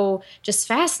so just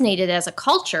fascinated as a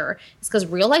culture, is because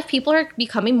real life people are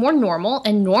becoming more normal,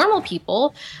 and normal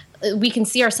people, we can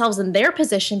see ourselves in their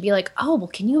position, be like, oh, well,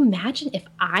 can you imagine if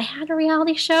I had a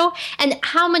reality show? And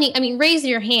how many, I mean, raise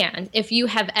your hand if you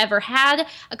have ever had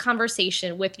a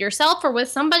conversation with yourself or with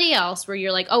somebody else where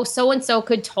you're like, oh, so-and-so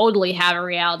could totally have a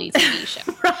reality TV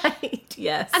show. Right,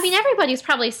 yes. I mean, everybody's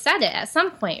probably said it at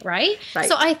some point, right? Right.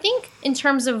 So I think in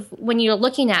terms of when you're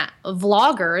looking at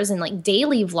vloggers and like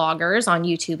daily vloggers on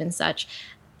YouTube and such,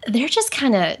 they're just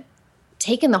kind of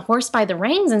taking the horse by the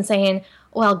reins and saying,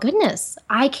 well, goodness,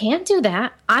 I can't do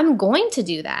that. I'm going to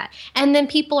do that. And then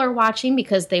people are watching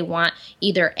because they want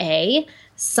either A,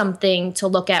 something to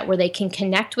look at where they can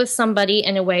connect with somebody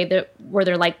in a way that where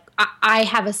they're like, I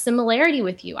have a similarity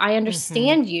with you. I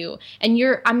understand you. And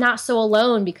I'm not so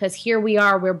alone because here we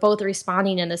are, we're both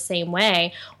responding in the same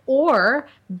way. Or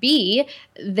B,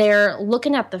 they're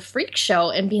looking at the freak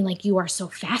show and being like, you are so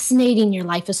fascinating. Your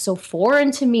life is so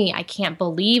foreign to me. I can't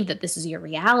believe that this is your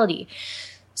reality.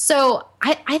 So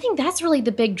I think that's really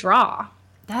the big draw.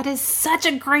 That is such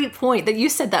a great point that you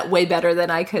said that way better than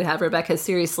I could have, Rebecca,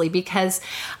 seriously, because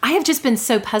I have just been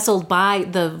so puzzled by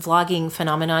the vlogging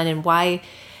phenomenon and why,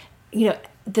 you know,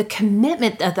 the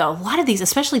commitment that a lot of these,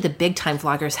 especially the big time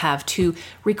vloggers, have to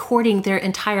recording their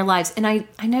entire lives. And I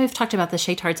know I've talked about the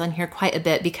Shaytards on here quite a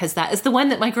bit because that is the one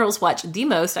that my girls watch the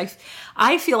most.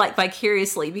 I feel like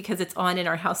vicariously because it's on in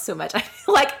our house so much. I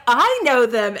feel like I know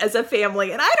them as a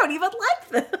family and I don't even like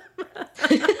them.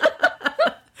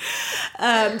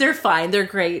 They're fine. They're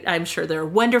great. I'm sure they're a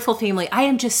wonderful family.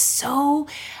 I'm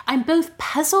both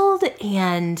puzzled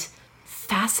and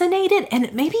fascinated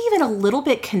and maybe even a little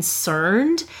bit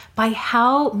concerned by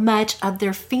how much of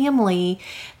their family,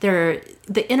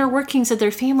 the inner workings of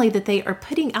their family that they are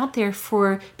putting out there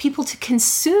for people to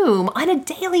consume on a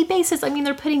daily basis. I mean,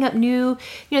 they're putting up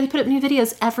they put up new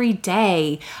videos every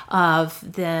day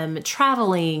of them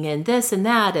traveling and this and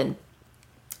that. And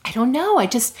I don't know.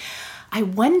 I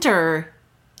wonder,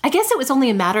 I guess it was only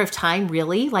a matter of time,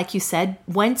 really. Like you said,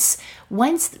 once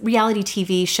reality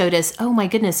TV showed us, oh my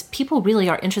goodness, people really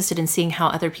are interested in seeing how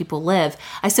other people live.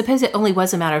 I suppose it only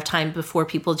was a matter of time before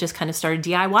people just kind of started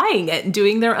DIYing it and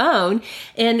doing their own.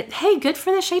 And hey, good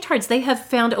for the Shaytards. They have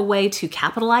found a way to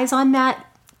capitalize on that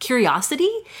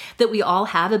curiosity that we all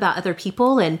have about other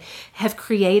people and have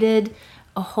created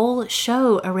a whole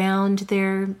show around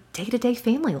their day-to-day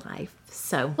family life.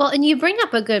 So. Well, and you bring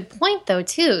up a good point, though,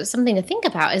 too. Something to think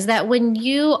about is that when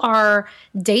you are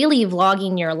daily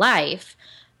vlogging your life,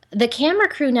 the camera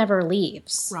crew never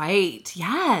leaves. Right.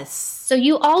 Yes. So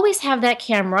you always have that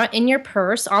camera in your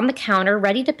purse on the counter,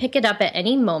 ready to pick it up at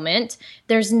any moment.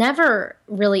 There's never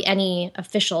really any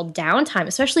official downtime,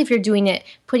 especially if you're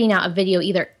putting out a video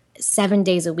either 7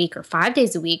 days a week or 5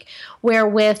 days a week, where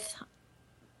with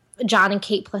John and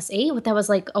Kate plus 8, that was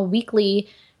like a weekly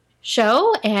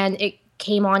show, and it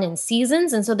came on in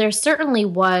seasons, and so there certainly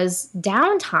was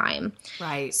downtime.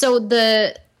 Right. So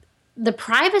the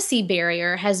privacy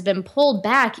barrier has been pulled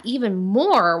back even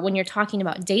more when you're talking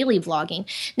about daily vlogging.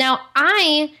 Now,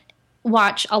 I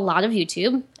watch a lot of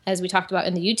YouTube, as we talked about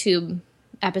in the YouTube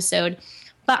episode,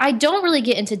 but I don't really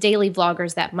get into daily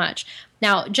vloggers that much.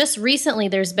 Now, just recently,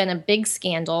 there's been a big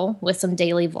scandal with some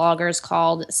daily vloggers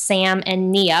called Sam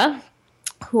and Nia,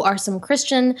 who are some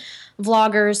Christian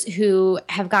vloggers who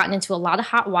have gotten into a lot of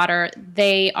hot water.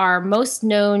 They are most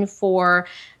known for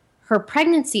her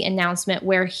pregnancy announcement,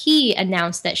 where he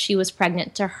announced that she was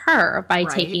pregnant to her by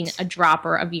taking a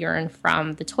dropper of urine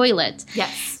from the toilet.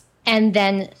 Yes. And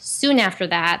then soon after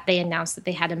that, they announced that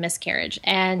they had a miscarriage.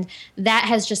 And that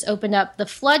has just opened up the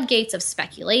floodgates of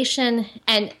speculation.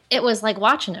 And it was like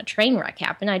watching a train wreck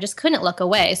happen. I just couldn't look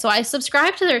away. So I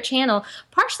subscribed to their channel,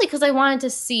 partially because I wanted to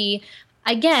see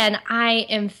again, I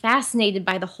am fascinated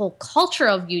by the whole culture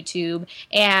of YouTube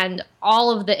and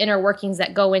all of the inner workings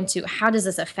that go into how does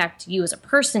this affect you as a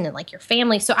person and like your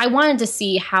family. So I wanted to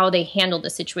see how they handled the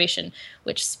situation,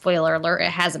 which, spoiler alert,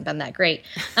 it hasn't been that great.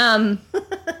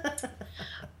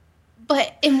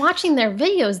 But in watching their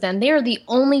videos then, they are the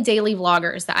only daily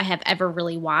vloggers that I have ever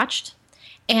really watched.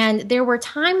 And there were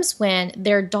times when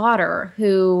their daughter,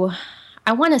 who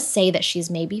I want to say that she's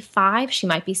maybe 5, she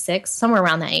might be 6, somewhere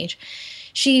around that age,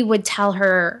 she would tell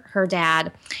her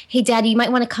dad, hey, Dad, you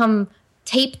might want to come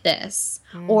tape this.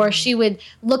 Or she would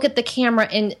look at the camera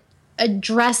and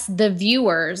address the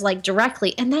viewers like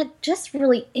directly. And that just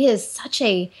really is such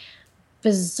a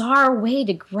bizarre way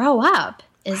to grow up.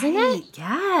 Isn't it?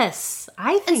 Yes,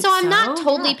 I think so. And so I'm not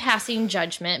totally passing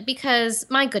judgment because,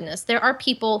 my goodness, there are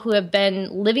people who have been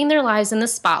living their lives in the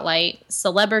spotlight,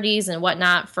 celebrities and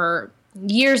whatnot, for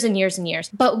years and years and years.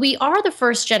 But we are the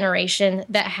first generation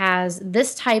that has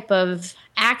this type of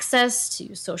access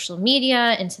to social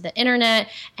media and to the internet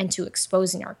and to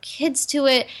exposing our kids to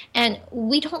it. And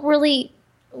we don't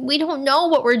know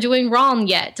what we're doing wrong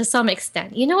yet, to some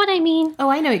extent. You know what I mean? Oh,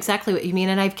 I know exactly what you mean.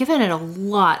 And I've given it a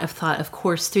lot of thought, of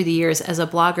course, through the years as a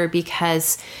blogger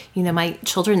because, my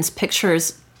children's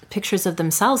pictures of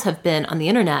themselves have been on the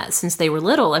internet since they were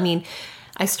little. I mean,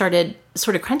 I started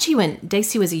sort of Crunchy when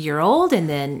Daisy was a year old. And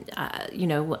then,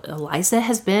 Eliza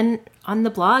has been on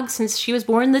the blog since she was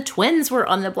born. The twins were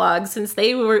on the blog since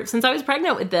I was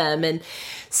pregnant with them. And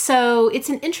so it's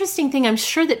an interesting thing. I'm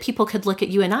sure that people could look at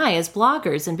you and I as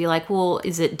bloggers and be like, well,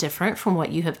 is it different from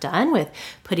what you have done with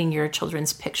putting your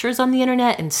children's pictures on the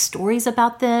internet and stories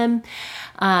about them?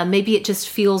 Maybe it just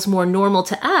feels more normal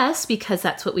to us because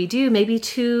that's what we do. Maybe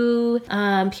to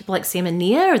people like Sam and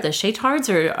Nia or the Shaytards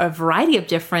or a variety of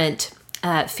different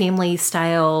family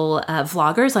style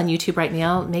vloggers on YouTube right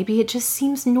now. Maybe it just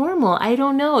seems normal. I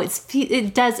don't know.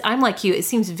 It does. I'm like you. It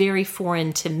seems very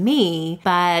foreign to me,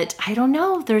 but I don't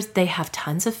know. They have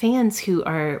tons of fans who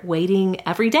are waiting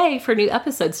every day for new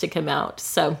episodes to come out.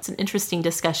 So it's an interesting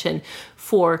discussion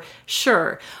for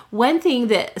sure. One thing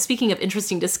that, speaking of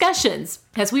interesting discussions,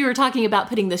 as we were talking about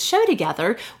putting this show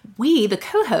together, we, the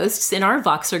co-hosts in our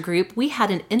Voxer group, we had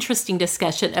an interesting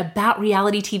discussion about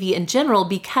reality TV in general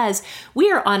because we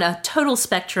are on a total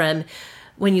spectrum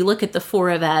when you look at the four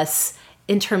of us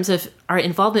in terms of our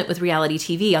involvement with reality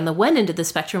TV. On the one end of the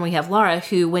spectrum, we have Laura,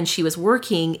 who, when she was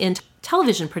working in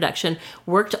television production,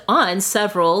 worked on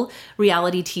several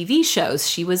reality TV shows.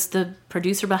 She was the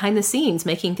producer behind the scenes,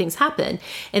 making things happen.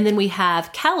 And then we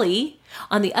have Kelly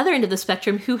on the other end of the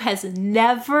spectrum, who has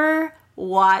never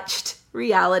watched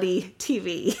reality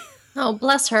TV. Oh,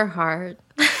 bless her heart.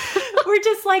 We're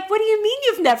just like, what do you mean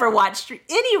you've never watched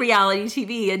any reality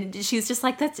TV? And she's just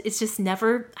like, I've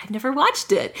never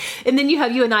watched it. And then you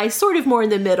have you and I sort of more in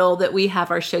the middle, that we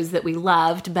have our shows that we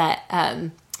loved. But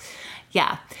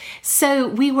yeah. So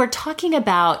we were talking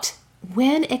about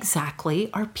when exactly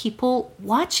are people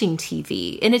watching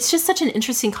TV? And it's just such an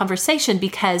interesting conversation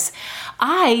because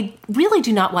I really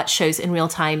do not watch shows in real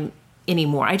time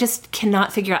anymore. I just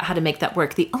cannot figure out how to make that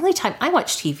work. The only time I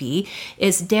watch TV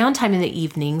is downtime in the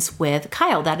evenings with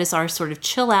Kyle. That is our sort of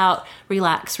chill out,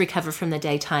 relax, recover from the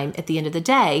daytime at the end of the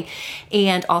day.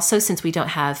 And also, since we don't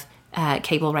have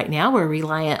cable right now, we're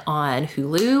reliant on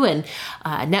Hulu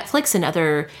and Netflix and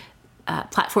other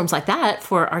platforms like that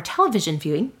for our television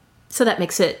viewing. So that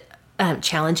makes it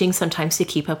challenging sometimes to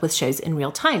keep up with shows in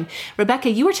real time. Rebecca,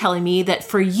 you were telling me that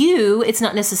for you, it's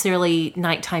not necessarily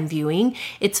nighttime viewing.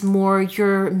 It's more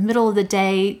your middle of the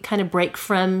day kind of break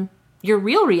from your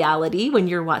real reality when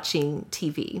you're watching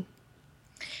TV.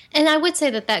 And I would say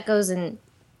that goes in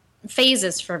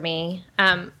phases for me.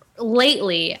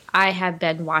 Lately, I have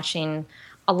been watching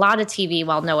a lot of TV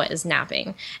while Noah is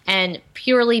napping, and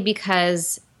purely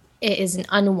because it is an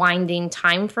unwinding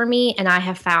time for me, and I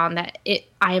have found that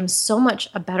I am so much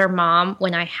a better mom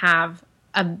when I have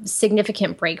a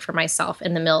significant break for myself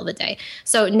in the middle of the day.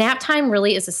 So nap time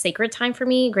really is a sacred time for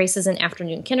me. Grace is in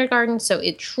afternoon kindergarten, so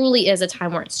it truly is a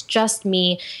time where it's just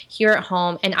me here at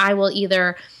home, and I will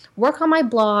either work on my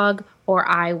blog or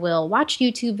I will watch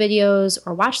YouTube videos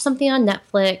or watch something on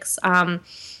Netflix.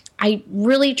 I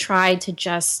really try to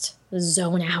just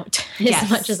zone out as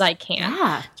much as I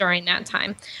can during that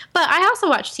time. But I also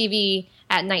watch TV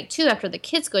at night too after the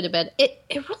kids go to bed. It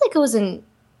really goes in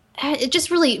it just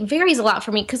really varies a lot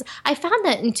for me because I found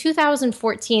that in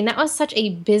 2014, that was such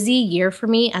a busy year for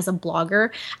me as a blogger.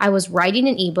 I was writing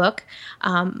an ebook.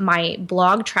 My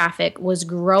blog traffic was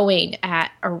growing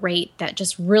at a rate that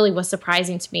just really was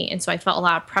surprising to me. And so I felt a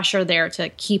lot of pressure there to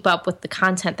keep up with the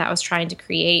content that I was trying to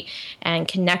create and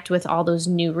connect with all those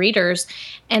new readers.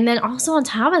 And then also on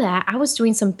top of that, I was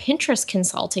doing some Pinterest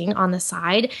consulting on the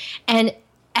side. And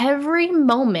every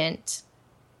moment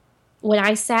when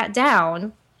I sat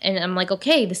down, and I'm like,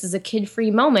 okay, this is a kid-free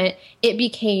moment, it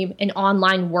became an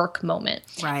online work moment.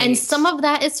 Right. And some of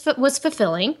that was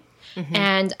fulfilling. Mm-hmm.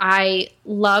 And I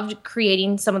loved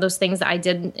creating some of those things that I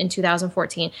did in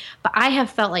 2014. But I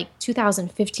have felt like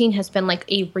 2015 has been like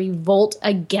a revolt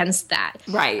against that.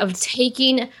 Right. Of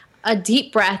taking a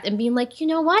deep breath and being like, you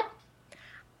know what?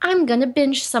 I'm going to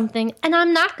binge something and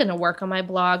I'm not going to work on my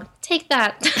blog. Take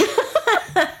that.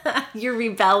 You're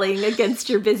rebelling against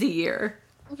your busy year.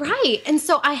 Right. And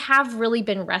so I have really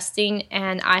been resting,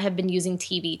 and I have been using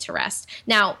TV to rest.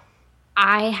 Now,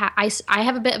 I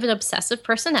have a bit of an obsessive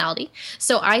personality,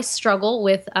 so I struggle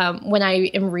with when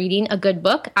I am reading a good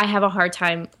book, I have a hard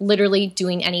time literally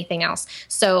doing anything else.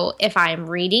 So if I am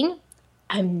reading,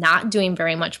 I'm not doing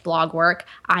very much blog work.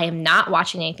 I am not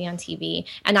watching anything on TV.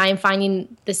 And I am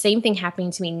finding the same thing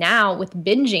happening to me now with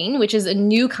binging, which is a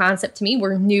new concept to me.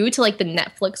 We're new to like the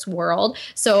Netflix world.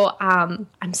 So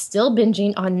I'm still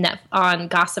binging on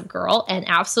Gossip Girl and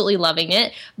absolutely loving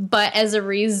it. But as a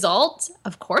result,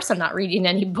 of course, I'm not reading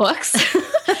any books.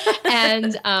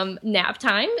 And nap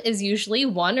time is usually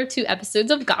 1 or 2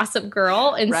 episodes of Gossip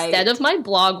Girl instead of my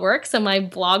blog work. So my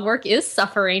blog work is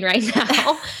suffering right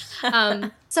now.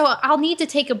 So I'll need to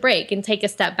take a break and take a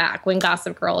step back when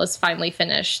Gossip Girl is finally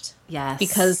finished. Yes.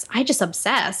 Because I just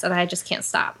obsess and I just can't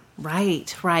stop.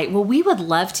 Right, right. Well, we would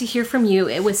love to hear from you.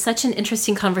 It was such an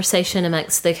interesting conversation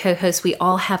amongst the co-hosts. We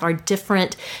all have our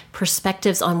different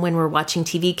perspectives on when we're watching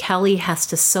TV. Kelly has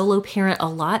to solo parent a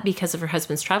lot because of her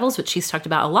husband's travels, which she's talked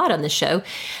about a lot on the show.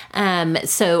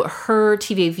 So her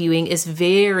TV viewing is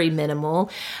very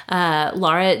minimal.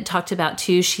 Laura talked about,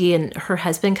 too, she and her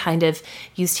husband kind of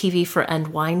use TV for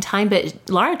unwind time, but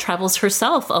Laura travels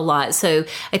herself a lot. So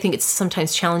I think it's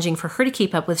sometimes challenging for her to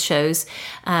keep up with shows.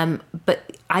 But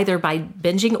either by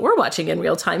binging or watching in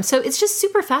real time. So it's just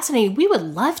super fascinating. We would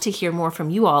love to hear more from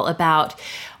you all about,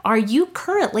 are you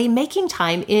currently making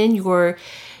time in your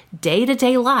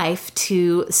day-to-day life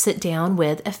to sit down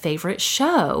with a favorite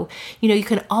show? You know, you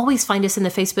can always find us in the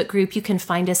Facebook group. You can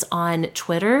find us on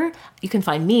Twitter. You can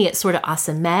find me at Sorta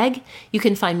Awesome Meg. You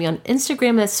can find me on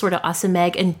Instagram as Sorta Awesome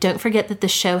Meg. And don't forget that the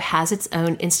show has its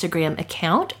own Instagram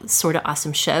account, Sorta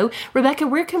Awesome Show. Rebecca,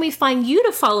 where can we find you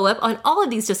to follow up on all of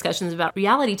these discussions about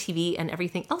reality TV and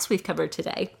everything else we've covered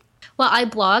today? Well, I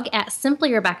blog at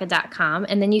simplyrebecca.com,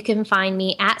 and then you can find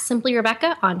me at Simply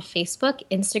Rebecca on Facebook,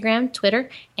 Instagram, Twitter,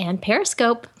 and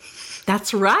Periscope.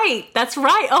 That's right. That's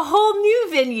right. A whole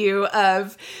new venue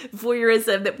of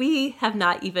voyeurism that we have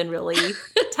not even really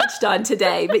touched on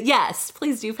today. But yes,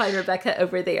 please do find Rebecca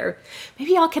over there.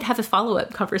 Maybe y'all could have a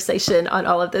follow-up conversation on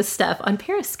all of this stuff on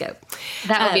Periscope.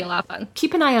 That would be a lot of fun.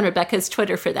 Keep an eye on Rebecca's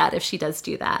Twitter for that if she does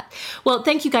do that. Well,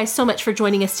 thank you guys so much for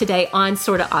joining us today on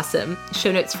Sorta Awesome.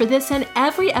 Show notes for this and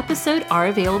every episode are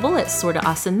available at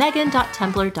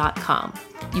sortaawesomemegan.tumblr.com.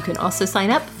 You can also sign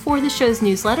up for the show's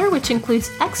newsletter, which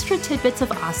includes extra tidbits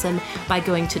of awesome by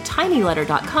going to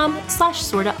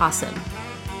tinyletter.com/sortaawesome.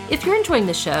 If you're enjoying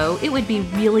the show, it would be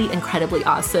really incredibly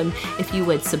awesome if you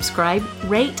would subscribe,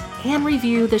 rate, and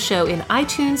review the show in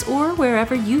iTunes or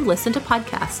wherever you listen to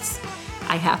podcasts.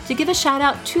 I have to give a shout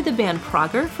out to the band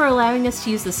Prager for allowing us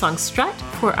to use the song Strut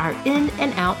for our in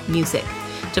and out music.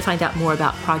 To find out more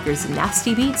about Prager's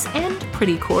nasty beats and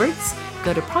pretty chords,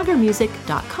 go to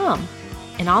pragermusic.com.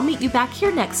 And I'll meet you back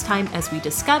here next time as we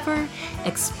discover,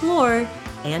 explore,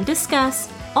 and discuss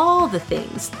all the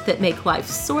things that make life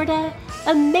sorta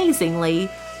amazingly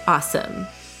awesome.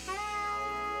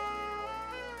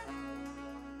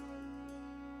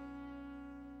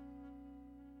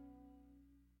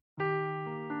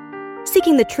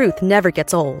 Seeking the truth never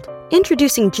gets old.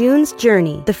 Introducing June's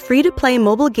Journey, the free-to-play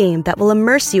mobile game that will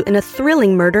immerse you in a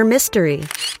thrilling murder mystery.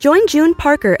 Join June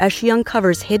Parker as she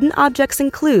uncovers hidden objects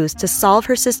and clues to solve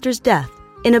her sister's death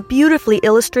in a beautifully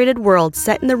illustrated world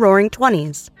set in the Roaring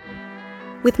 '20s.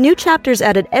 With new chapters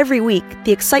added every week,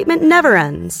 the excitement never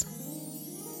ends.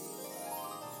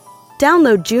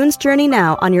 Download June's Journey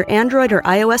now on your Android or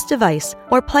iOS device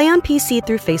or play on PC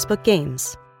through Facebook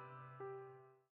Games.